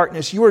of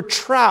darkness. You are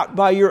trapped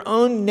by your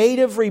own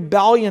native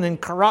rebellion and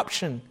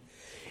corruption.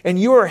 And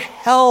you are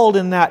held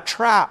in that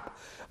trap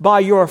by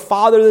your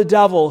father the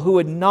devil, who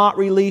would not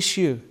release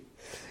you.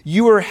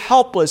 You are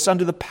helpless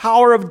under the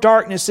power of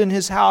darkness in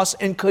his house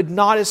and could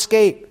not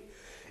escape.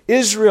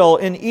 Israel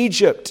in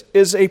Egypt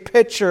is a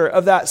picture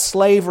of that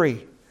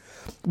slavery.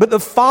 But the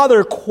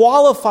Father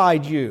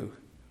qualified you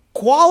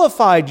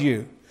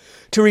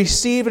to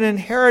receive an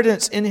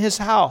inheritance in His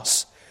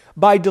house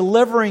by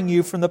delivering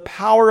you from the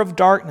power of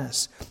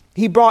darkness.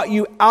 He brought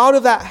you out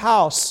of that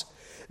house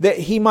that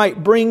He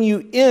might bring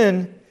you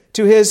in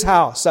to His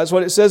house. That's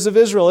what it says of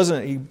Israel,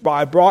 isn't it?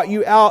 I brought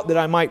you out that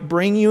I might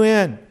bring you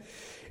in.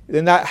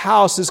 And that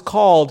house is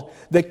called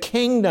the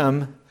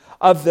kingdom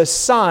of the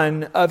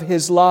Son of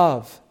His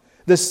love.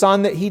 The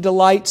Son that He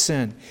delights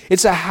in.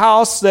 It's a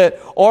house that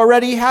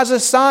already has a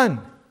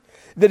Son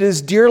that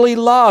is dearly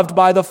loved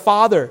by the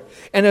Father,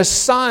 and a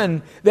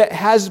Son that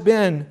has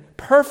been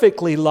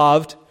perfectly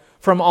loved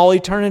from all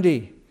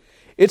eternity.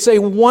 It's a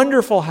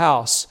wonderful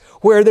house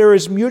where there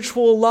is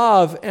mutual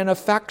love and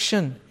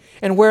affection,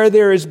 and where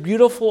there is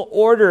beautiful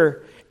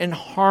order and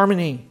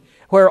harmony,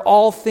 where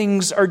all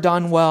things are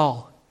done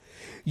well.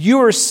 You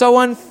are so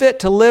unfit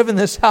to live in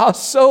this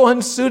house, so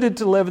unsuited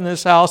to live in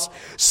this house,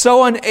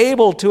 so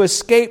unable to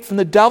escape from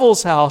the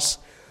devil's house,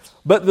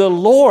 but the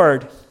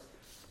Lord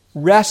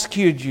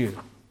rescued you.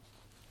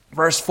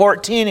 Verse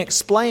 14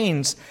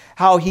 explains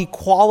how He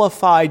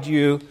qualified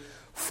you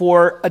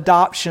for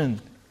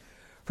adoption.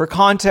 For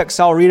context,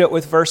 I'll read it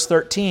with verse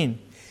 13.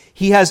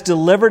 He has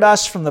delivered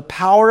us from the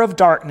power of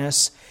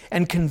darkness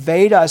and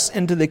conveyed us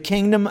into the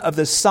kingdom of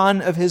the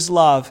Son of His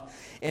love,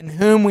 in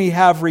whom we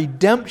have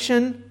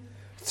redemption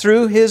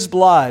through His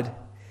blood,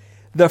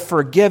 the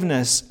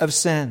forgiveness of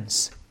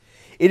sins.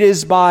 It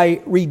is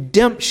by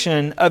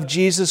redemption of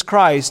Jesus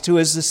Christ, who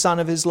is the Son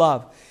of His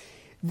love.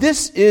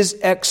 This is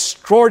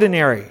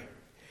extraordinary.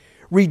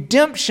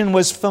 Redemption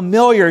was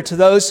familiar to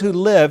those who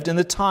lived in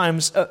the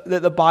times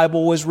that the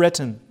Bible was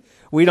written.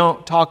 We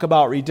don't talk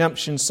about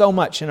redemption so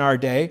much in our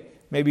day,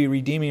 maybe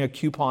redeeming a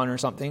coupon or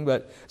something,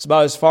 but it's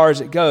about as far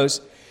as it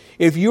goes.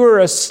 If you were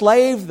a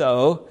slave,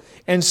 though,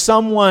 and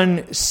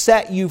someone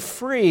set you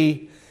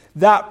free,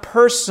 that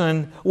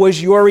person was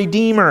your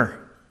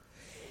Redeemer.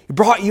 He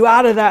brought you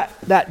out of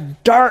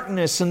that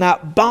darkness and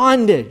that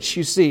bondage,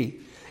 you see,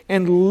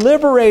 and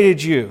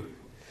liberated you.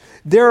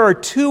 There are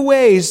two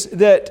ways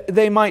that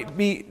they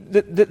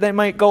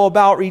might go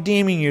about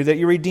redeeming you, that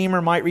your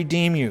Redeemer might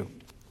redeem you.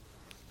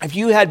 If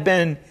you had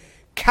been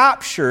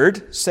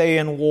captured, say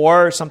in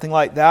war or something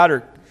like that,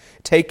 or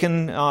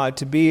taken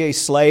to be a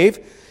slave,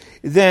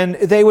 then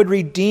they would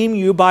redeem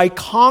you by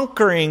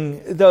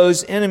conquering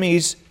those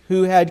enemies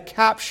who had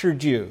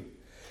captured you.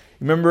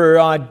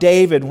 Remember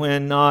David,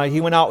 when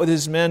he went out with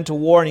his men to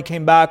war and he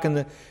came back,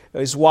 and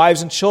his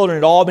wives and children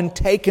had all been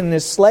taken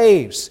as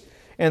slaves.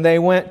 And they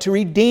went to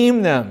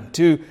redeem them,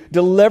 to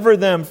deliver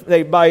them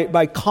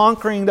by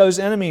conquering those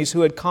enemies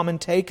who had come and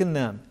taken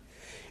them.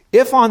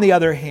 If, on the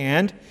other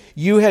hand,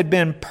 you had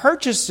been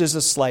purchased as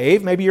a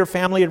slave, maybe your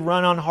family had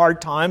run on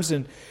hard times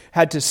and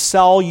had to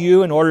sell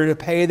you in order to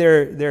pay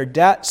their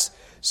debts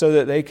so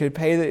that they could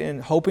pay,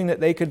 and hoping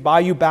that they could buy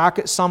you back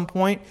at some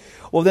point,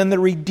 well, then the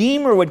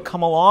Redeemer would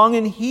come along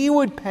and He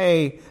would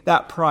pay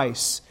that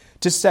price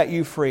to set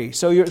you free.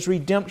 So it was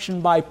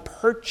redemption by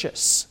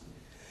purchase.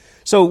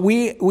 So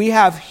we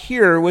have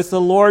here, with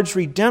the Lord's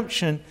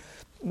redemption,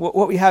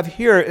 what we have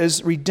here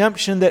is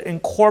redemption that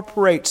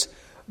incorporates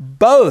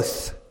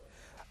both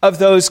of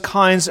those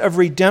kinds of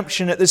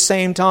redemption at the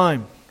same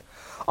time.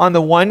 On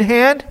the one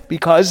hand,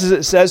 because, as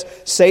it says,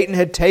 Satan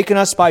had taken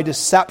us by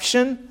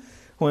deception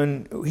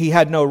when he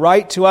had no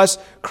right to us,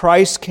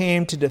 Christ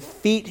came to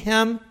defeat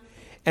him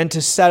and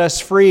to set us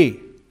free.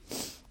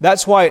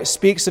 That's why it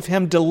speaks of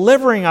Him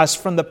delivering us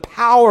from the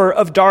power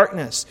of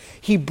darkness.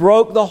 He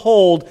broke the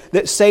hold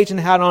that Satan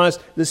had on us,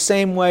 the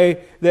same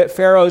way that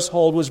Pharaoh's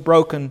hold was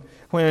broken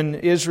when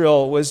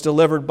Israel was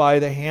delivered by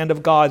the hand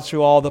of God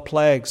through all the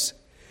plagues.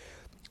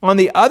 On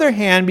the other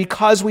hand,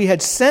 because we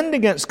had sinned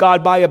against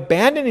God by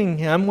abandoning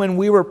Him when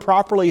we were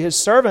properly His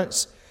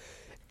servants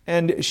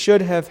and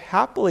should have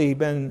happily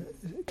been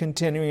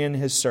continuing in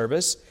His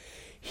service,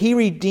 He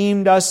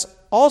redeemed us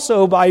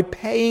also by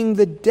paying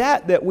the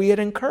debt that we had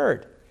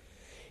incurred.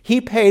 He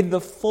paid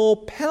the full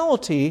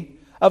penalty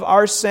of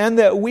our sin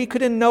that we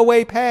could in no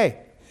way pay.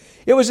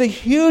 It was a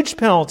huge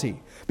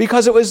penalty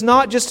because it was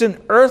not just an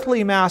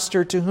earthly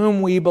master to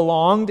whom we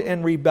belonged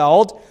and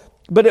rebelled,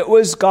 but it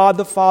was God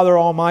the Father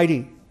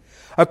Almighty.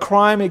 A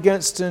crime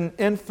against an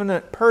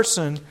infinite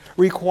person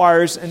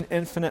requires an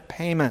infinite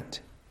payment.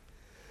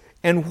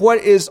 And what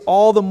is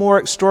all the more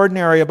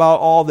extraordinary about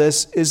all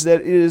this is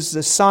that it is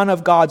the Son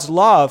of God's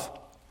love,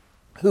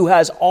 who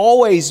has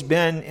always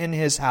been in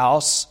His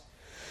house,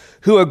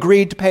 who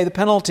agreed to pay the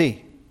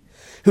penalty,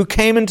 who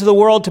came into the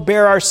world to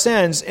bear our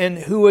sins, and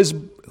who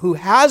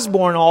has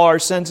borne all our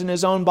sins in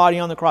His own body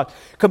on the cross.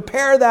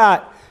 Compare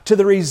that to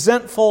the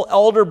resentful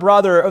elder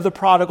brother of the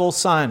prodigal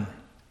son.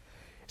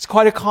 It's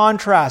quite a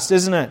contrast,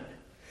 isn't it?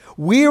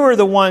 We were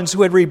the ones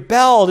who had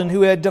rebelled and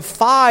who had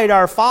defied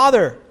our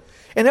Father.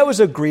 And it was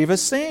a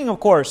grievous thing, of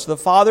course. The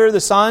Father,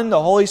 the Son,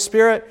 the Holy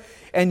Spirit.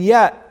 And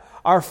yet,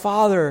 our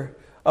Father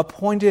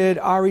appointed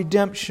our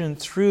redemption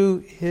through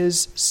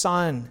His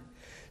Son,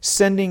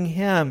 sending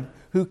Him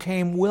who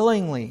came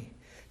willingly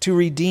to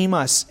redeem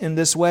us in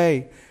this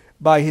way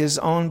by His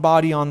own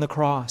body on the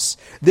cross.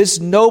 This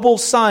noble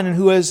Son,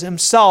 who is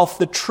Himself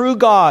the true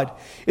God,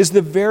 is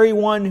the very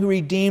one who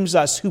redeems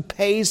us, who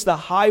pays the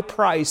high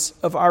price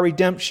of our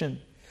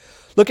redemption.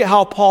 Look at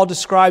how Paul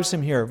describes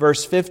Him here,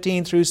 verse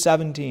 15 through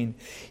 17.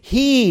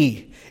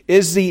 He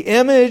is the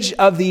image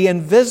of the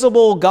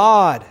invisible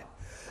God,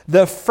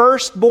 the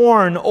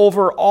firstborn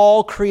over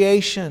all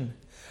creation.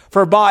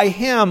 For by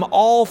Him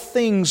all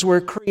things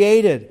were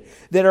created,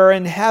 that are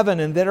in heaven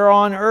and that are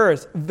on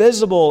earth,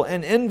 visible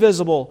and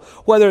invisible,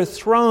 whether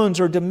thrones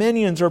or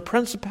dominions or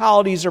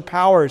principalities or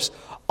powers.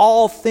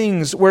 All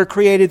things were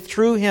created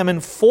through Him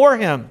and for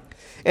Him.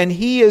 And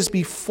He is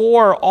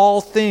before all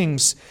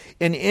things,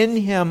 and in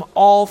Him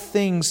all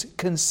things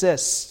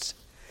consist.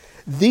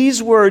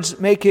 These words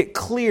make it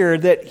clear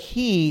that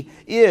He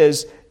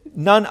is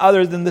none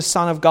other than the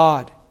Son of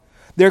God.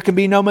 There can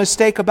be no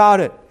mistake about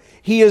it.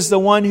 He is the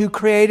one who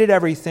created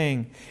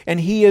everything, and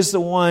He is the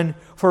one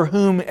for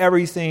whom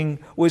everything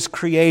was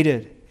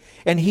created.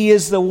 And He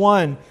is the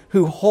one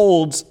who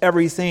holds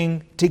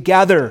everything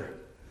together.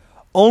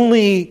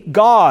 Only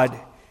God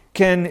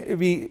can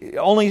be,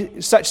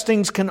 only such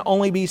things can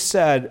only be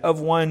said of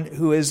one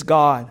who is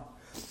God.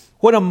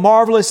 What a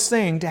marvelous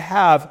thing to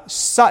have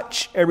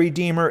such a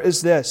Redeemer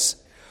as this.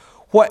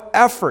 What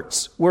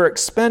efforts were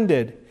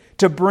expended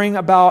to bring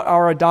about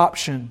our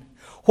adoption.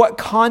 What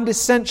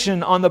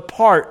condescension on the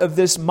part of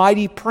this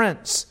mighty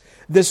Prince,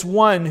 this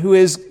one who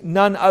is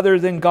none other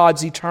than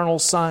God's eternal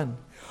Son.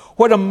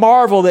 What a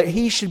marvel that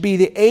He should be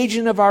the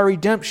agent of our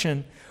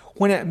redemption,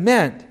 when it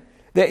meant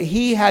that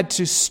He had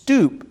to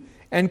stoop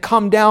and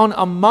come down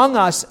among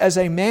us as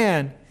a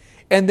man,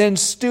 and then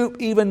stoop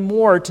even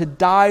more to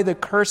die the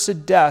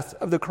cursed death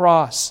of the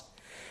cross.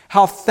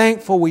 How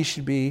thankful we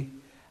should be,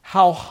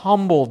 how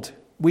humbled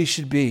we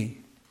should be,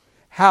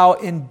 how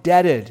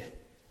indebted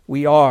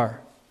we are.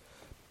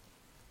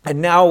 And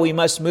now we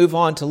must move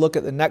on to look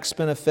at the next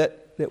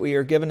benefit that we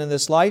are given in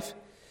this life,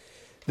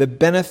 the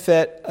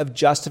benefit of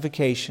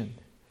justification.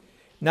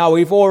 Now,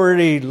 we've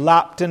already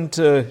lapped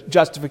into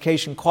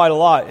justification quite a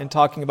lot in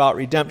talking about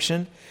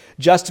redemption.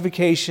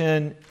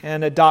 Justification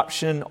and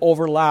adoption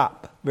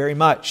overlap very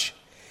much.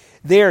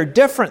 They are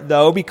different,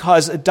 though,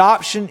 because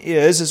adoption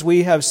is, as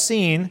we have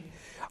seen,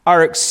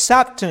 our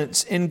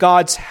acceptance in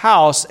God's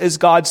house as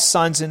God's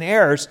sons and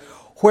heirs,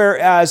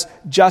 whereas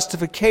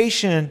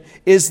justification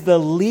is the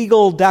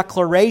legal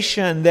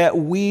declaration that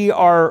we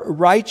are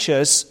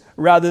righteous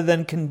rather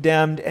than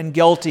condemned and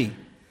guilty.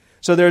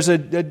 So there's a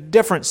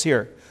difference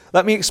here.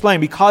 Let me explain.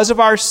 Because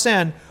of our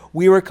sin,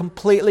 we were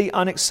completely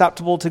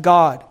unacceptable to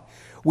God.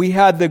 We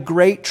had the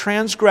great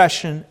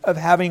transgression of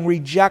having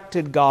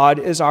rejected God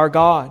as our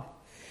God.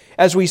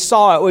 As we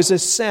saw, it was a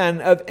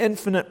sin of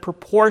infinite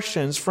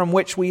proportions from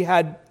which we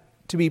had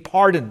to be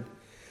pardoned.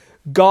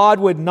 God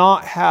would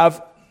not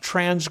have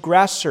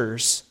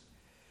transgressors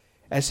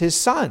as His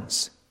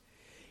sons.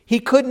 He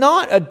could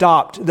not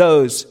adopt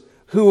those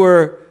who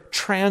were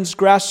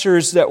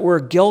transgressors that were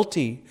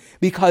guilty,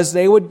 because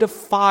they would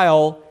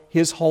defile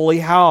His holy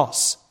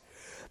house.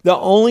 The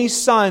only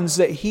sons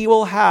that He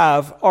will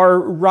have are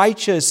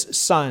righteous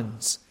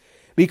sons,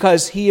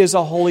 because He is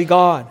a holy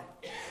God.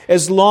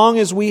 As long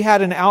as we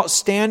had an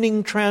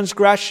outstanding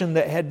transgression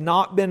that had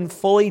not been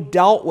fully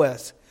dealt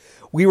with,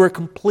 we were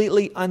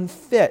completely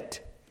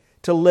unfit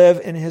to live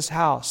in His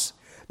house.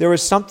 There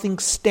was something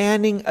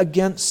standing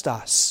against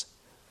us.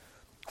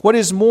 What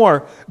is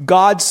more,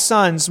 God's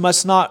sons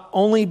must not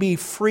only be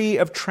free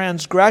of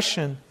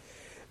transgression,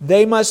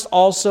 they must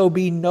also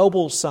be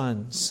noble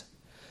sons.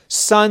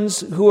 Sons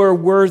who are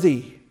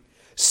worthy.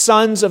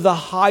 Sons of the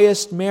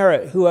highest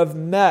merit who have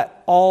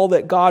met all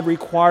that God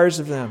requires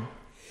of them.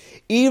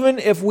 Even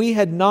if we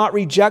had not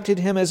rejected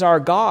Him as our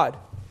God,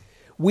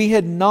 we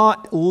had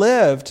not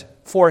lived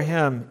for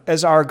Him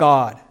as our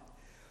God.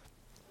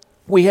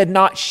 We had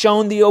not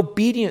shown the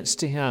obedience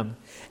to Him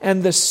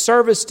and the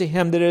service to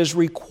Him that is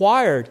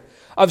required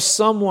of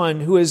someone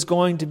who is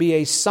going to be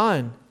a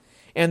son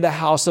in the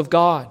house of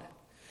God.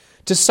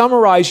 To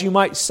summarize, you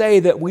might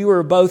say that we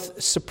were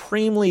both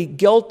supremely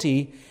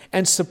guilty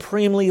and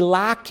supremely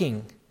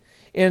lacking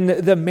in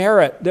the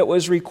merit that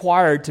was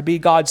required to be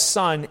God's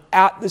son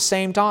at the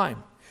same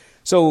time.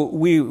 So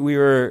we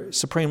were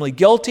supremely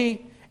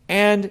guilty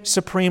and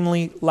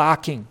supremely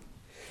lacking.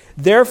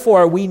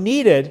 Therefore, we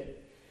needed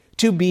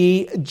to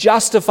be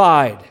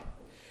justified,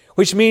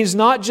 which means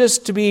not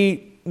just to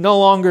be no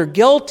longer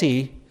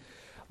guilty,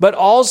 but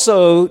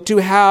also to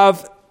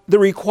have the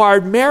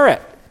required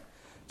merit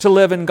to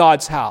live in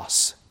God's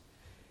house.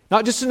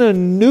 Not just in a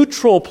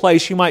neutral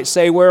place, you might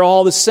say, where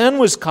all the sin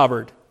was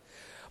covered,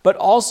 but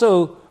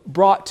also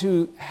brought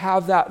to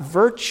have that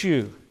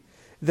virtue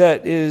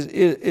that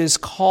is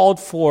called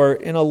for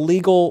in a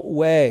legal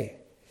way.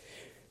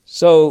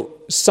 So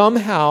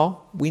somehow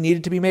we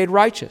needed to be made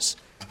righteous.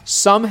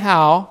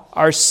 Somehow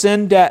our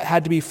sin debt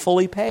had to be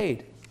fully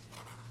paid.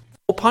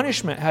 Full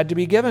punishment had to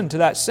be given to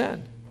that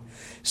sin.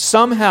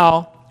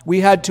 Somehow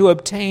we had to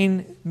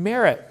obtain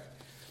merit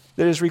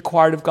that is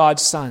required of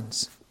God's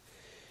sons.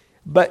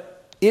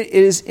 But it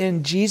is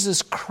in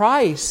Jesus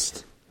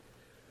Christ,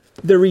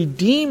 the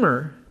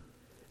Redeemer,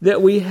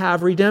 that we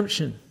have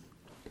redemption.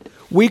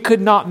 We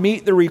could not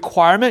meet the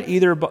requirement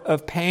either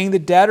of paying the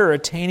debt or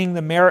attaining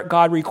the merit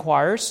God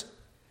requires.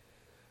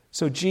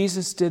 So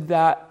Jesus did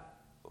that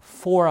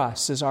for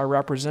us as our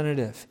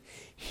representative.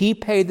 He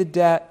paid the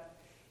debt.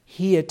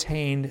 He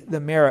attained the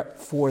merit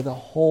for the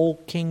whole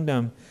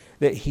kingdom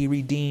that He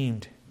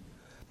redeemed.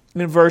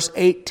 In verse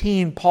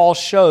 18, Paul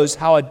shows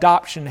how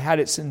adoption had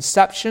its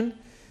inception,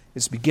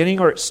 its beginning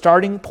or its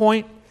starting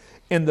point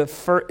in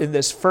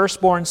this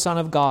firstborn Son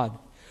of God.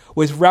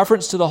 With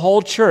reference to the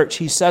whole church,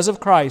 he says of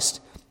Christ,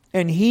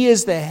 and He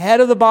is the head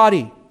of the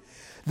body,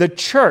 the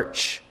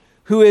church,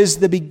 who is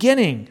the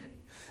beginning,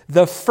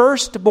 the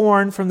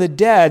firstborn from the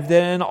dead,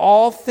 that in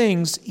all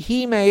things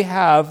He may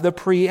have the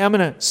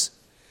preeminence.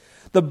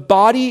 The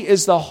body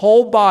is the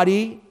whole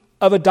body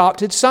of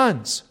adopted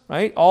sons,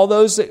 right? All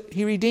those that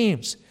He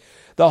redeems.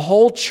 The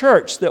whole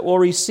church that will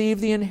receive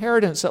the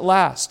inheritance at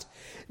last.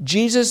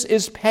 Jesus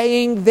is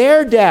paying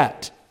their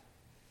debt.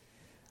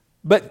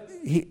 But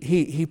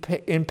he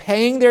in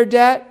paying their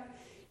debt,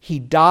 He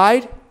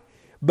died,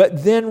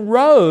 but then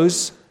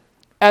rose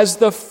as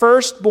the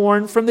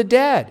firstborn from the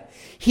dead.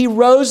 He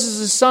rose as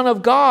the Son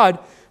of God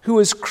who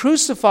was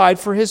crucified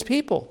for His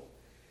people.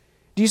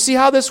 Do you see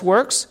how this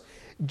works?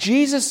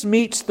 Jesus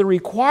meets the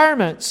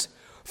requirements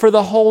for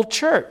the whole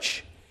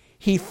church.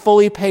 He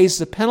fully pays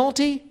the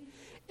penalty,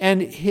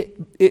 and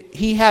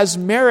He has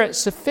merit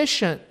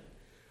sufficient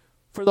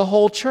for the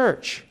whole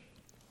church.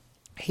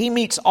 He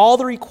meets all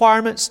the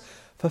requirements,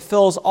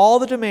 fulfills all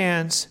the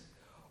demands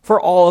for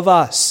all of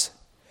us.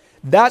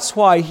 That's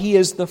why He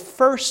is the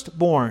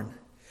firstborn.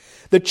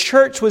 The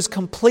church was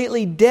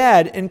completely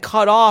dead and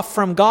cut off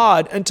from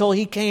God until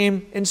He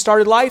came and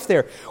started life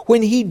there.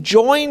 When He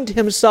joined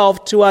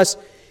Himself to us,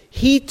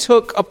 He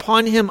took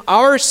upon Him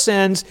our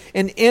sins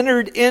and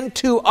entered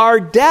into our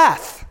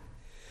death,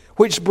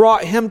 which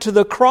brought Him to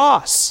the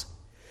cross.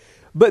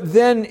 But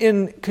then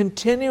in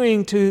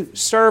continuing to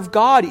serve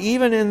God,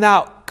 even in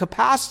that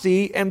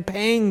capacity and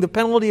paying the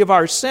penalty of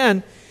our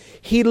sin,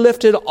 He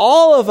lifted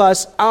all of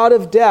us out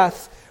of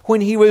death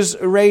when He was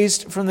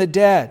raised from the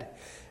dead.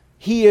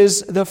 He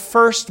is the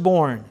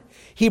firstborn.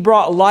 He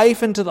brought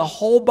life into the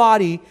whole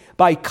body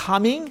by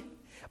coming,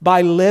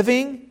 by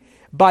living,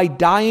 by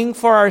dying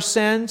for our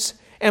sins,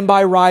 and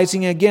by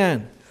rising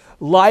again.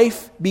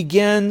 Life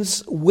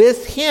begins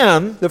with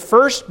Him, the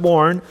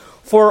firstborn,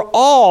 for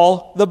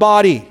all the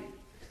body.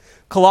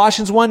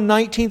 Colossians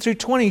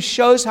 1:19-20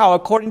 shows how,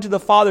 according to the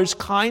Father's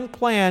kind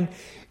plan,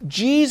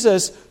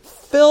 Jesus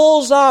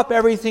fills up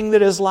everything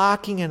that is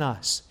lacking in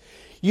us.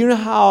 You know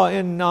how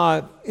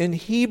in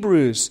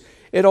Hebrews,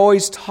 it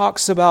always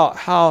talks about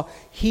how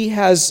He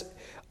has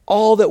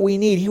all that we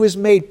need. He was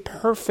made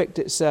perfect,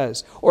 it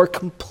says, or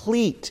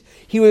complete.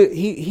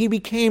 He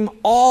became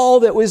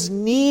all that was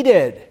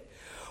needed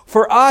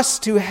for us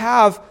to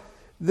have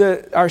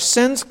our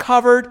sins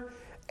covered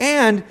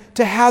and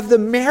to have the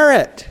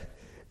merit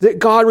that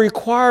God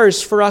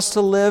requires for us to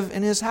live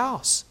in His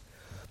house.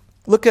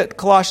 Look at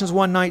Colossians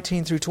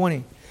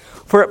 1:19-20.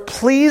 For it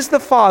pleased the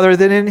Father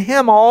that in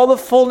Him all the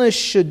fullness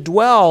should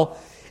dwell,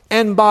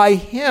 and by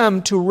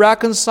Him to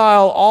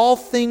reconcile all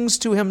things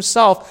to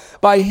Himself,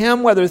 by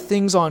Him, whether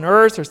things on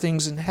earth or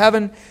things in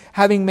heaven,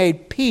 having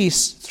made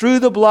peace through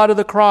the blood of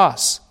the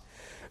cross.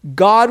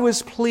 God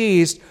was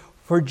pleased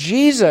for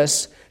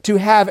Jesus to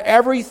have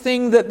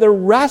everything that the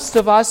rest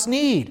of us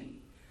need.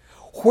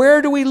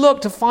 Where do we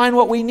look to find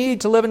what we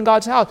need to live in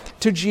God's house?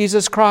 To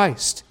Jesus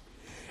Christ.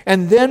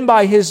 And then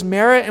by His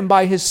merit and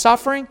by His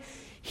suffering,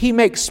 He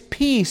makes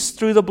peace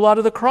through the blood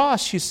of the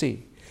cross, you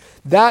see.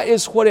 That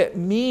is what it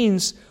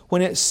means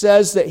when it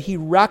says that He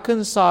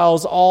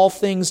reconciles all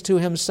things to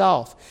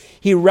Himself.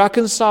 He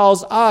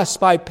reconciles us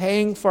by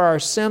paying for our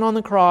sin on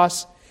the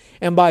cross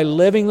and by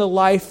living the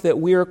life that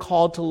we are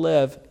called to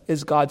live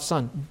as God's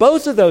Son.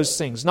 Both of those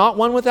things, not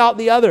one without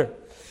the other.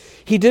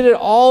 He did it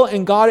all,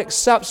 and God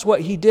accepts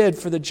what He did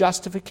for the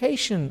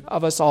justification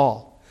of us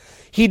all.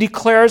 He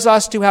declares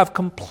us to have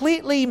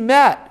completely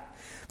met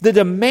the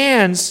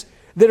demands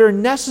that are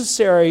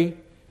necessary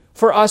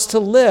for us to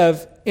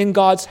live in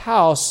God's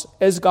house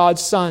as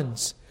God's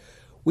sons.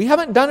 We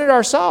haven't done it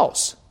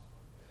ourselves,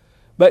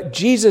 but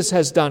Jesus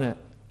has done it.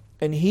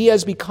 and He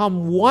has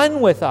become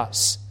one with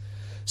us,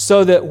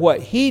 so that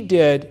what He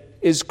did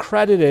is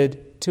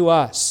credited to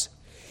us.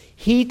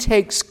 He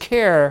takes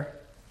care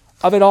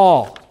of it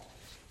all.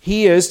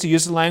 He is, to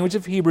use the language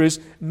of Hebrews,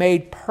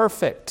 made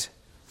perfect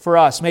for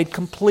us, made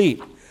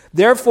complete.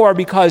 Therefore,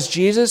 because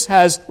Jesus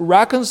has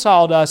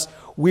reconciled us,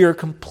 we are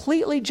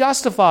completely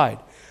justified,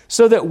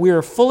 so that we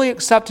are fully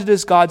accepted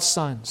as God's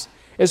sons.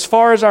 As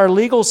far as our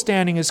legal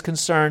standing is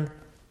concerned,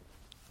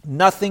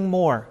 nothing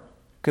more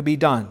could be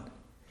done.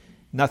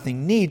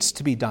 Nothing needs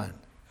to be done.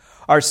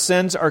 Our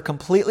sins are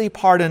completely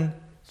pardoned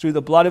through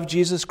the blood of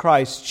Jesus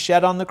Christ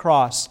shed on the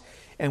cross,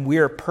 and we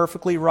are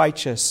perfectly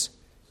righteous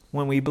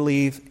when we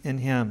believe in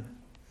Him.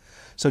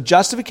 So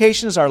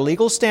justification is our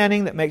legal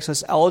standing that makes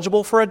us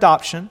eligible for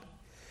adoption,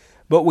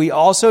 but we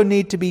also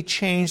need to be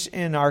changed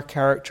in our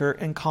character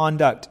and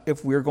conduct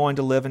if we're going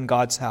to live in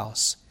God's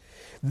house.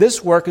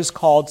 This work is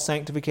called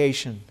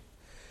sanctification.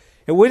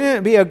 Wouldn't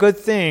it be a good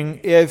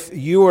thing if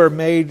you were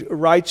made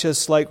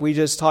righteous, like we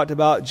just talked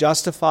about,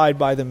 justified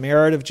by the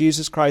merit of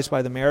Jesus Christ,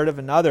 by the merit of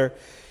another,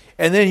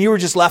 and then you were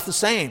just left the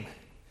same?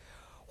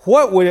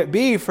 What would it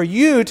be for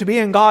you to be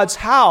in God's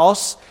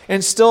house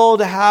and still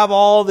to have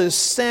all this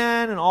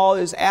sin and all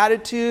this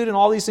attitude and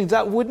all these things?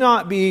 That would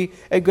not be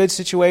a good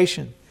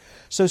situation.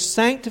 So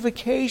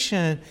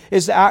sanctification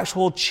is the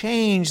actual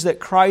change that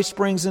Christ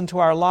brings into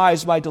our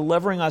lives by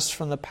delivering us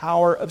from the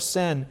power of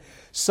sin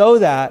so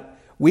that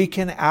we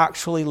can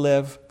actually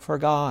live for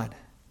God.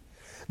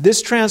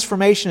 This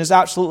transformation is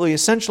absolutely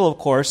essential, of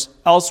course,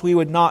 else we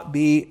would not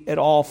be at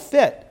all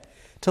fit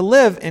to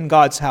live in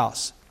God's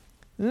house.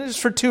 And this is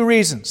for two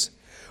reasons.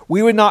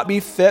 We would not be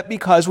fit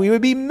because we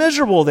would be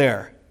miserable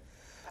there.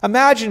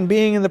 Imagine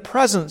being in the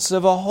presence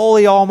of a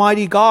holy,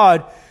 almighty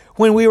God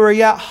when we were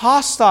yet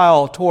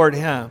hostile toward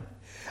Him.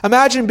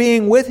 Imagine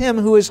being with Him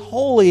who is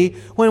holy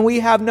when we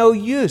have no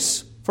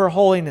use for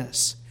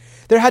holiness.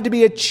 There had to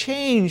be a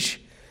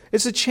change.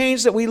 It's a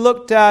change that we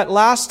looked at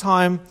last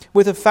time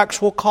with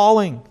effectual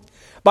calling,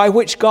 by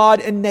which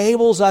God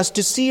enables us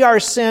to see our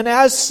sin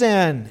as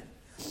sin.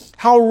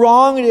 How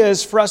wrong it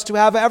is for us to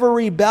have ever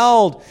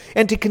rebelled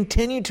and to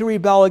continue to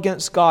rebel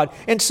against God,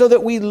 and so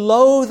that we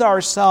loathe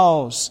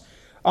ourselves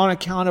on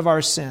account of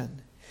our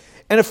sin.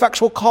 An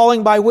effectual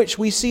calling by which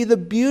we see the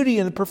beauty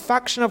and the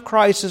perfection of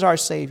Christ as our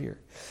Savior,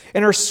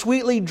 and are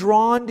sweetly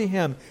drawn to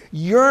Him,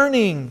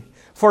 yearning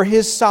for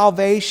His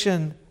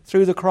salvation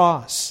through the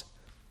cross.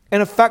 An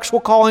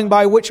effectual calling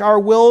by which our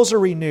wills are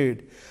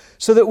renewed,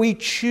 so that we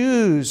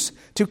choose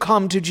to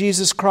come to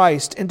Jesus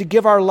Christ and to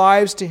give our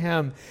lives to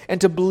Him and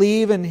to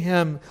believe in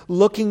Him,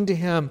 looking to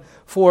Him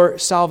for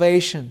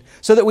salvation.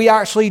 So that we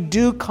actually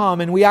do come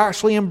and we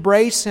actually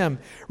embrace Him,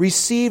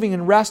 receiving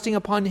and resting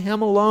upon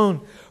Him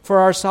alone for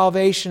our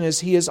salvation as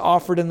He is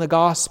offered in the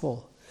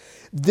gospel.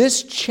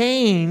 This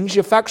change,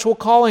 effectual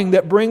calling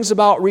that brings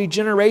about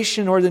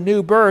regeneration or the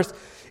new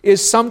birth,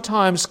 is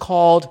sometimes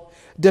called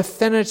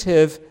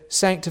definitive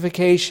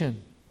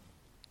sanctification.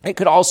 It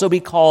could also be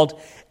called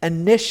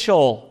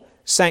initial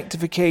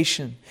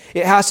sanctification.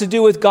 It has to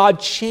do with God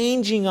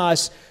changing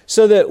us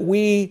so that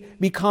we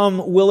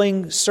become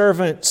willing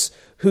servants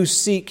who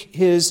seek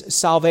His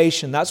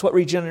salvation. That's what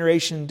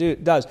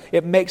regeneration does.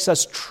 It makes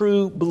us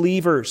true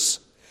believers.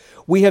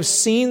 We have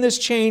seen this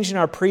change in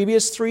our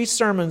previous 3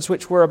 sermons,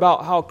 which were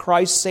about how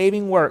Christ's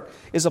saving work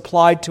is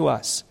applied to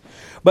us.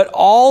 But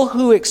all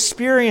who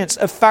experience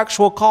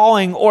effectual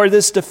calling or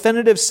this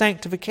definitive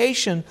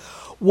sanctification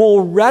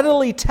will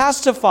readily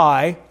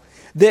testify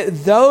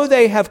that though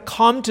they have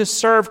come to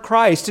serve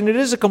Christ, and it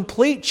is a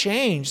complete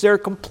change, they're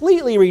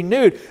completely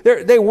renewed.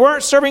 They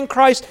weren't serving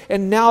Christ,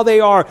 and now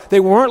they are. They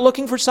weren't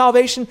looking for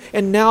salvation,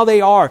 and now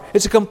they are.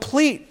 It's a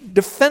complete,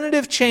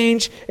 definitive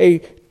change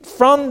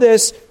from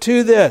this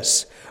to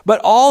this.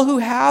 But all who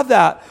have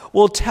that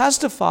will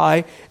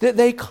testify that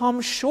they come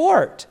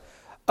short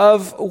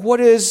of what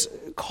is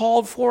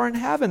called for in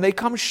heaven. They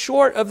come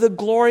short of the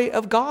glory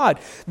of God.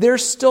 They're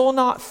still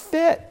not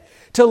fit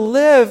to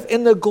live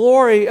in the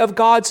glory of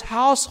God's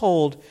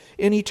household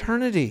in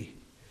eternity.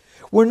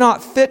 We're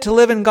not fit to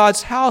live in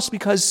God's house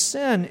because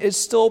sin is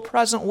still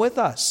present with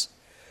us.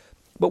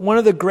 But one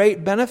of the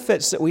great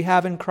benefits that we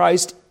have in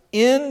Christ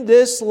in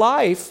this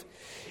life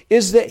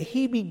is that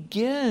He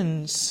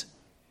begins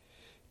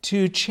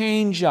to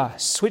change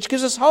us, which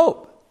gives us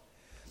hope.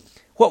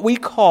 What we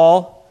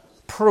call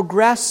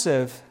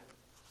progressive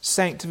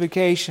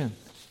sanctification.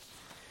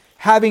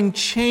 Having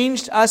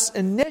changed us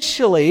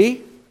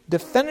initially,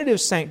 definitive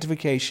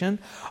sanctification,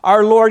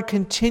 our Lord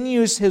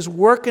continues His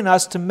work in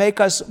us to make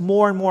us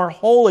more and more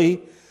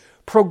holy,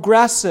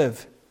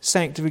 progressive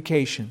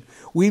sanctification.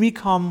 We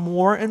become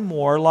more and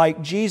more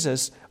like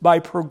Jesus by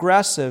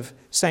progressive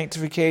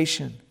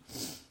sanctification.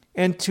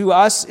 And to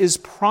us is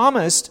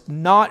promised,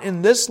 not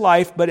in this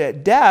life, but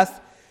at death,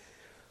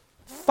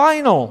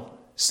 final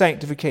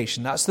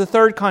sanctification. That's the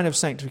third kind of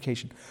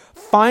sanctification.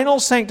 Final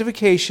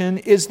sanctification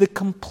is the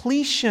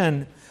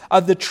completion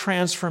of the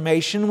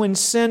transformation when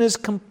sin is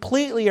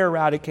completely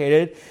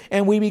eradicated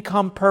and we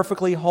become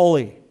perfectly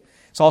holy.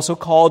 It's also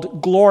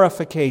called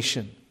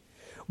glorification.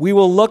 We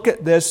will look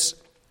at this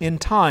in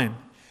time.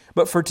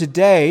 But for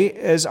today,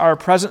 as our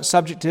present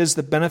subject is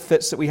the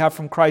benefits that we have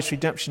from Christ's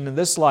redemption in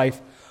this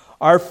life,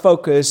 our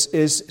focus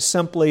is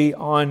simply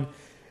on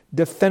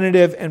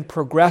definitive and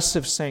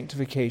progressive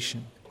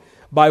sanctification,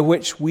 by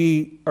which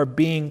we are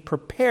being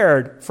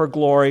prepared for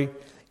glory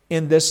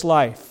in this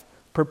life,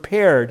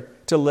 prepared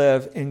to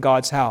live in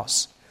God's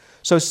house.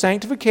 So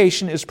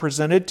sanctification is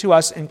presented to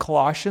us in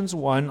Colossians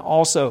 1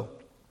 also.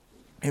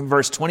 In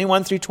verse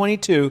 21 through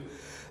 22,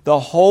 the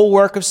whole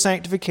work of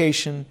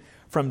sanctification,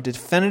 from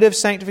definitive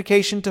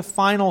sanctification to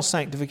final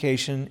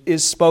sanctification,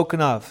 is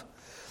spoken of.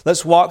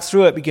 Let's walk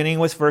through it, beginning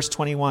with verse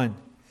 21.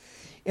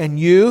 And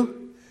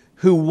you,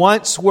 who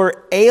once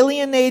were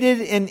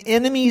alienated and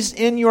enemies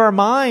in your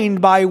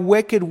mind by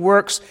wicked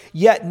works,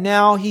 yet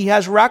now He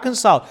has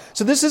reconciled.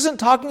 So this isn't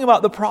talking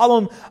about the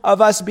problem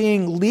of us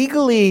being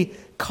legally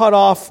cut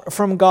off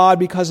from God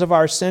because of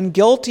our sin,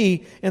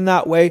 guilty in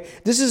that way.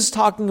 This is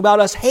talking about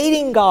us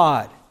hating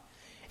God,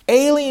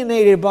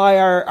 alienated by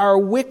our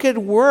wicked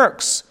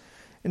works.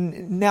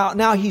 And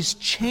now He's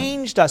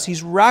changed us.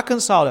 He's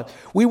reconciled us.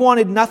 We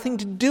wanted nothing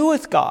to do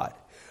with God.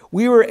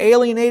 We were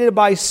alienated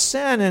by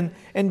sin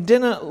and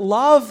didn't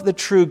love the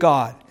true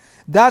God.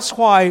 That's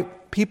why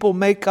people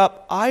make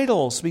up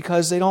idols,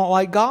 because they don't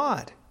like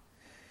God.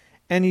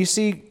 And you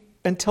see,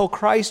 until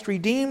Christ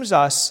redeems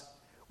us,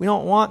 we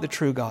don't want the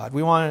true God.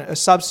 We want a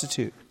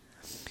substitute.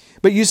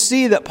 But you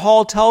see that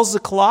Paul tells the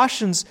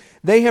Colossians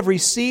they have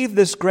received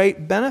this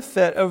great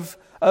benefit of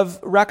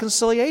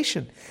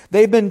reconciliation.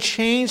 They've been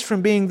changed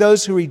from being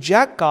those who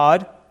reject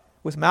God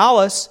with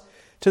malice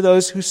to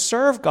those who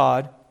serve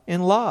God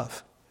in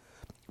love.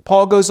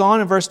 Paul goes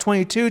on in verse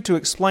 22 to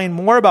explain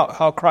more about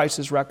how Christ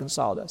has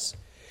reconciled us.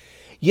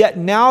 Yet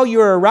now you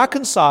are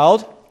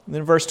reconciled,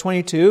 in verse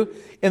 22,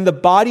 in the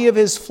body of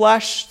His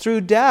flesh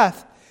through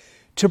death,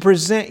 to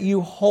present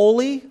you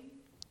holy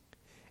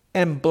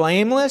and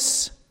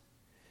blameless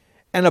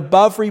and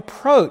above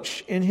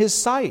reproach in His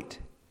sight.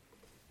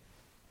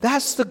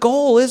 That's the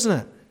goal, isn't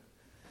it?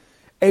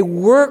 A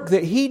work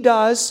that He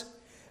does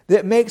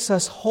that makes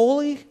us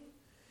holy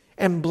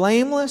and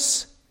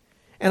blameless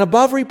and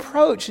above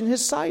reproach in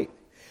His sight.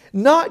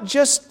 Not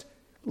just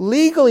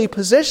legally,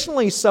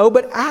 positionally so,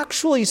 but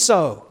actually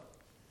so.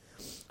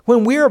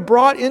 When we are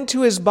brought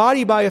into His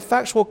body by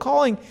effectual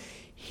calling,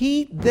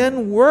 He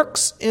then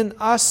works in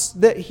us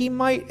that He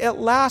might at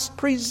last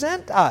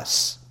present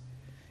us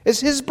as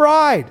His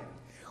bride,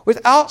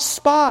 without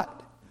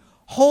spot,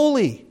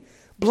 holy,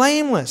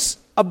 blameless,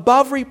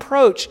 above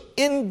reproach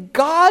in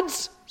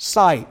God's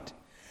sight.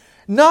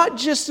 Not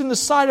just in the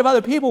sight of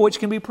other people, which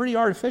can be pretty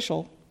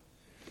artificial,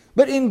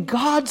 but in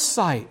God's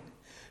sight,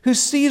 who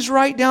sees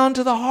right down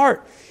to the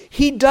heart.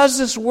 He does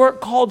this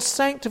work called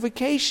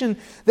sanctification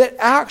that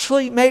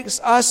actually makes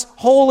us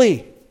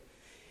holy.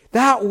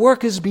 That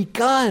work is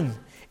begun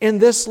in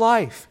this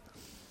life.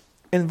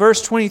 And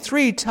verse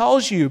 23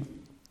 tells you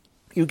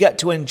get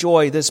to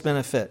enjoy this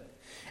benefit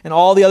and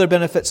all the other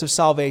benefits of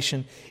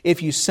salvation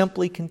if you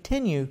simply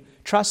continue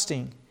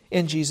trusting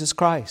in Jesus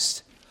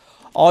Christ.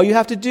 All you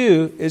have to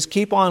do is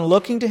keep on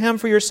looking to Him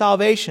for your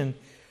salvation,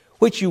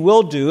 which you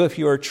will do if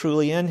you are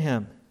truly in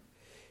Him.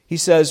 He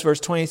says, verse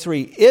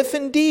 23, if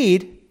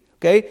indeed,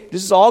 okay,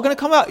 this is all going to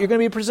come out. You're going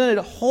to be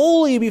presented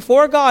holy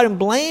before God and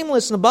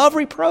blameless and above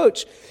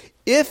reproach.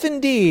 If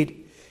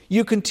indeed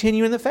you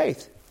continue in the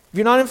faith. If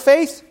you're not in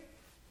faith,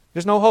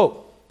 there's no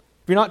hope.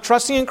 If you're not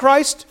trusting in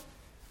Christ,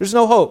 there's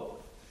no hope.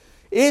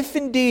 If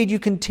indeed you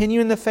continue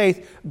in the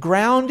faith,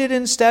 grounded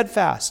and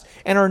steadfast,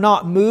 and are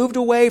not moved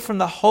away from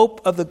the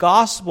hope of the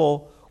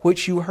gospel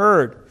which you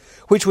heard,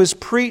 which was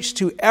preached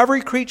to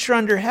every creature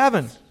under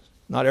heaven.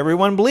 Not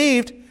everyone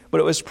believed, but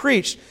it was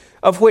preached,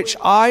 of which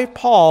I,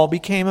 Paul,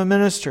 became a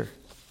minister.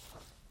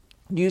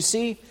 Do you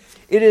see?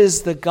 It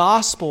is the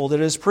gospel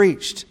that is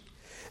preached,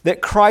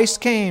 that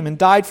Christ came and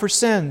died for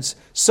sins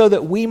so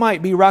that we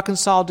might be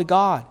reconciled to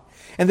God,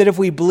 and that if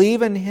we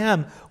believe in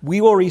Him,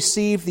 we will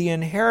receive the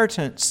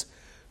inheritance,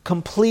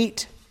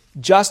 complete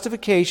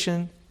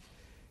justification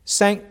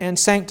and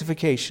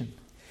sanctification.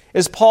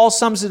 As Paul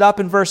sums it up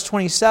in verse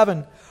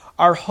 27,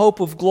 our hope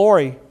of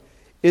glory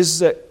is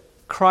that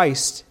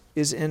Christ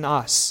is in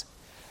us.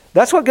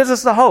 That's what gives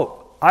us the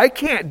hope. I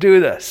can't do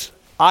this.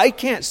 I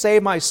can't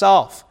save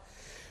myself.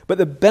 But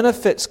the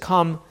benefits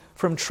come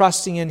from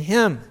trusting in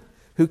Him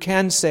who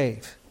can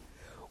save.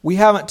 We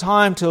haven't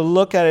time to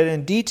look at it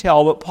in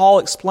detail, but Paul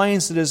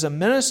explains that as a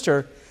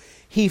minister,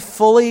 he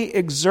fully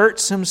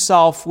exerts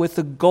himself with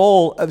the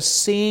goal of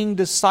seeing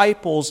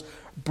disciples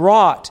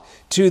brought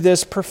to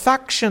this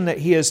perfection that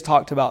he has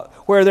talked about,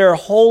 where they're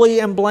holy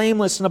and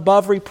blameless and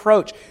above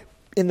reproach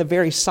in the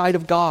very sight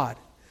of God.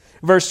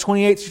 Verse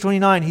 28 through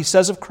 29, he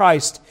says of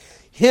Christ,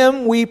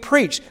 Him we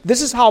preach.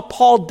 This is how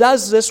Paul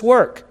does this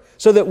work,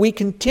 so that we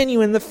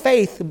continue in the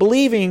faith,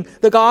 believing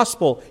the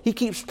gospel. He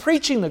keeps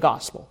preaching the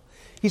gospel.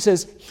 He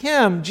says,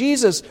 Him,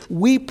 Jesus,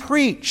 we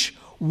preach,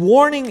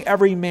 warning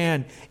every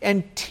man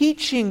and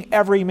teaching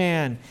every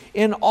man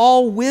in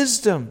all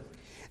wisdom,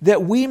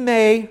 that we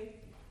may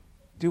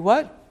do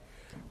what?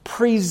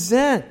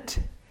 Present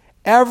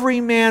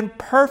every man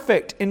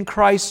perfect in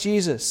Christ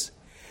Jesus,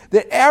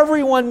 that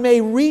everyone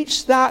may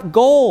reach that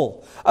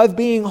goal of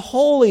being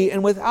holy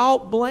and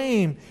without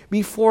blame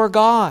before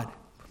God.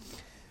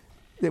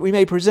 That we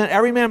may present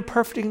every man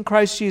perfect in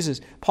Christ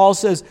Jesus. Paul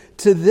says,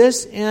 to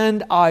this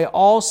end I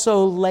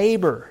also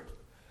labor,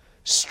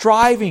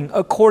 striving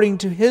according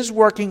to His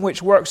working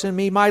which works in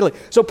me mightily.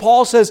 So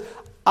Paul says,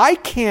 I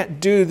can't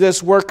do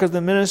this work of the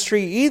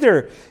ministry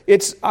either.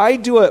 I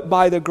do it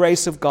by the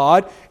grace of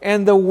God,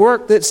 and the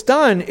work that's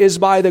done is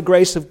by the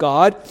grace of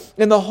God.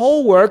 And the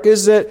whole work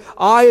is that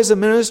I as a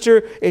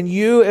minister and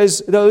you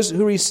as those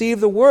who receive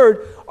the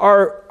Word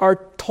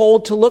are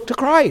told to look to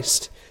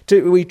Christ.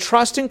 We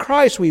trust in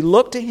Christ. We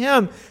look to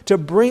Him to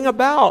bring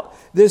about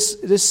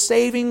this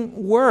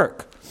saving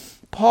work.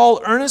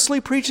 Paul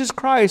earnestly preaches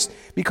Christ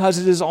because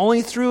it is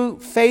only through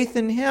faith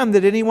in Him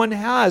that anyone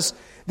has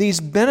these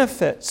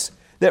benefits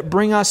that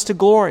bring us to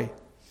glory.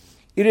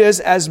 It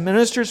is as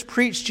ministers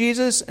preach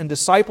Jesus and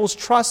disciples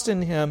trust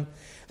in Him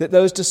that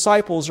those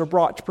disciples are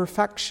brought to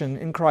perfection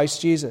in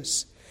Christ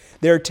Jesus.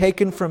 They are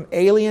taken from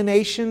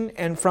alienation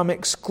and from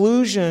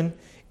exclusion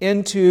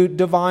into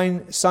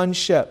divine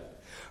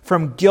sonship,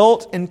 from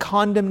guilt and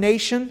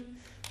condemnation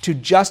to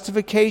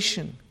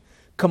justification,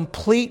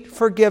 complete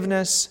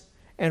forgiveness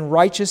and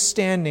righteous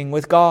standing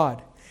with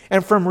God,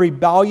 and from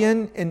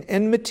rebellion and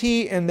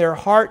enmity in their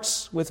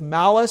hearts with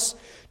malice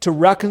to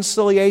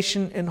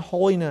reconciliation and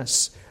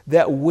holiness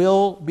that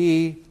will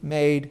be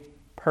made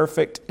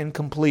perfect and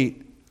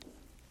complete.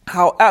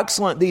 How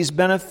excellent these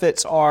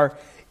benefits are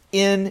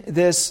in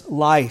this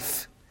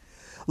life.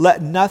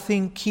 Let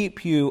nothing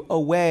keep you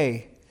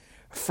away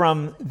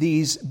from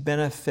these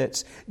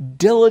benefits.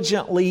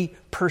 Diligently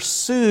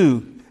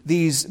pursue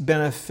these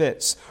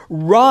benefits.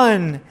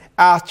 Run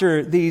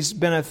after these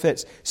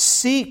benefits.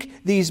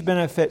 Seek these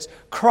benefits.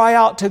 Cry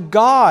out to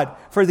God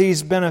for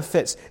these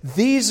benefits.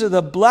 These are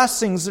the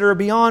blessings that are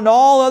beyond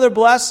all other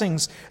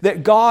blessings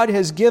that God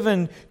has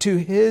given to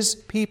His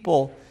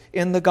people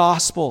in the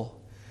gospel.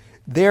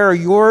 They're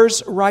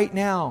yours right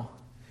now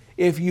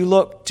if you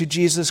look to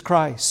Jesus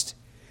Christ.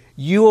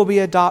 You will be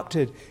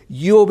adopted.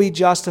 You will be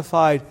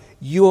justified.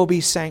 You will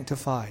be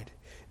sanctified.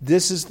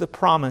 This is the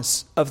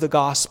promise of the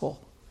gospel.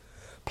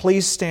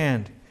 Please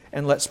stand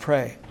and let's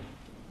pray.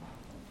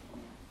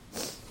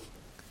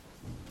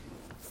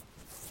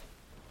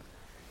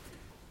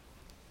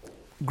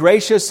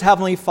 Gracious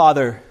Heavenly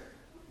Father,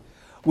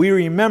 we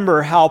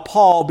remember how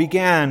Paul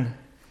began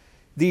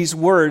these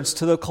words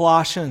to the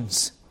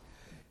Colossians.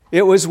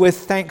 It was with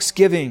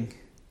thanksgiving.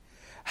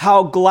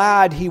 How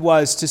glad he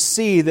was to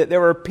see that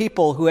there were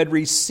people who had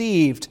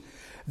received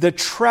the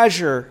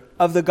treasure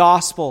of the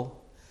gospel.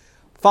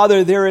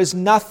 Father, there is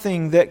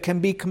nothing that can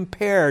be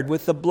compared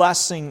with the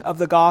blessing of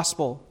the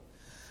gospel.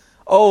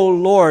 Oh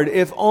Lord,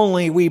 if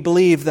only we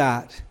believed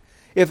that.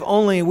 If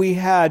only we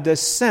had a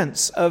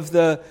sense of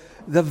the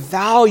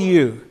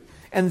value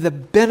and the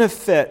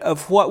benefit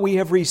of what we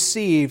have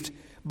received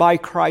by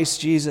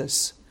Christ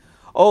Jesus.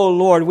 Oh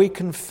Lord, we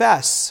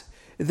confess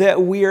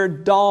that we are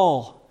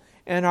dull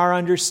in our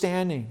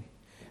understanding.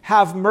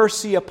 Have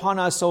mercy upon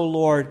us, O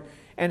Lord,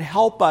 and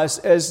help us,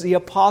 as the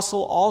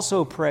apostle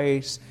also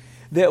prays,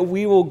 that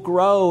we will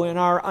grow in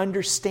our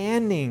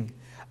understanding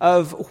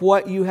of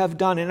what you have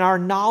done, in our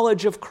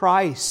knowledge of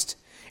Christ,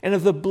 and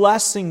of the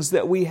blessings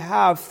that we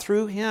have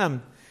through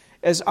Him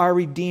as our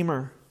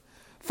Redeemer.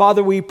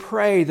 Father, we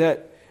pray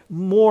that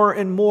more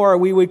and more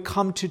we would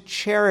come to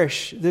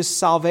cherish this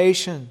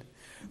salvation,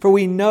 for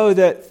we know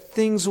that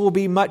things will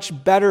be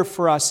much better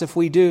for us if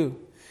we do,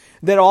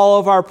 that all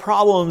of our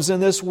problems in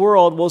this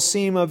world will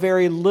seem a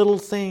very little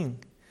thing.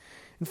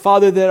 And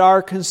Father, that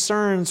our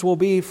concerns will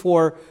be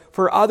for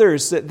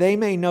others, that they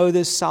may know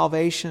this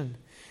salvation,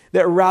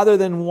 that rather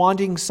than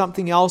wanting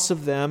something else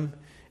of them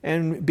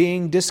and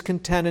being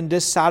discontent and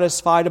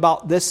dissatisfied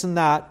about this and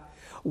that,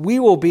 we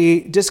will be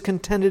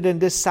discontented and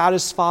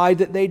dissatisfied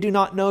that they do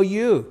not know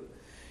you.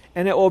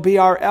 And it will be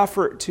our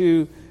effort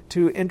to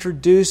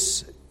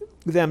introduce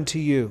them to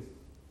you.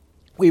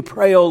 We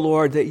pray, O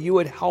Lord, that you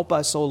would help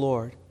us, O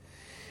Lord,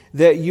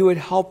 that you would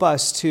help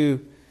us to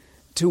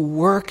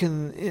work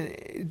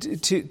and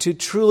to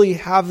truly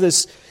have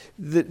this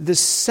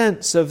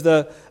sense of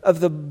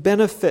the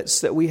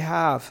benefits that we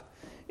have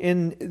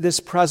in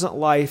this present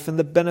life and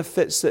the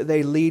benefits that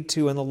they lead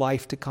to in the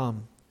life to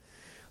come.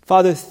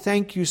 Father,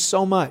 thank you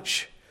so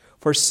much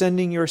for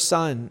sending your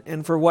Son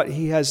and for what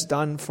He has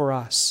done for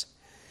us.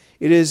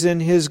 It is in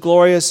His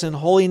glorious and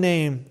holy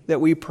name that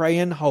we pray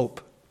and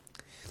hope.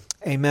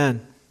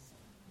 Amen.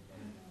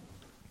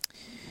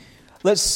 Let's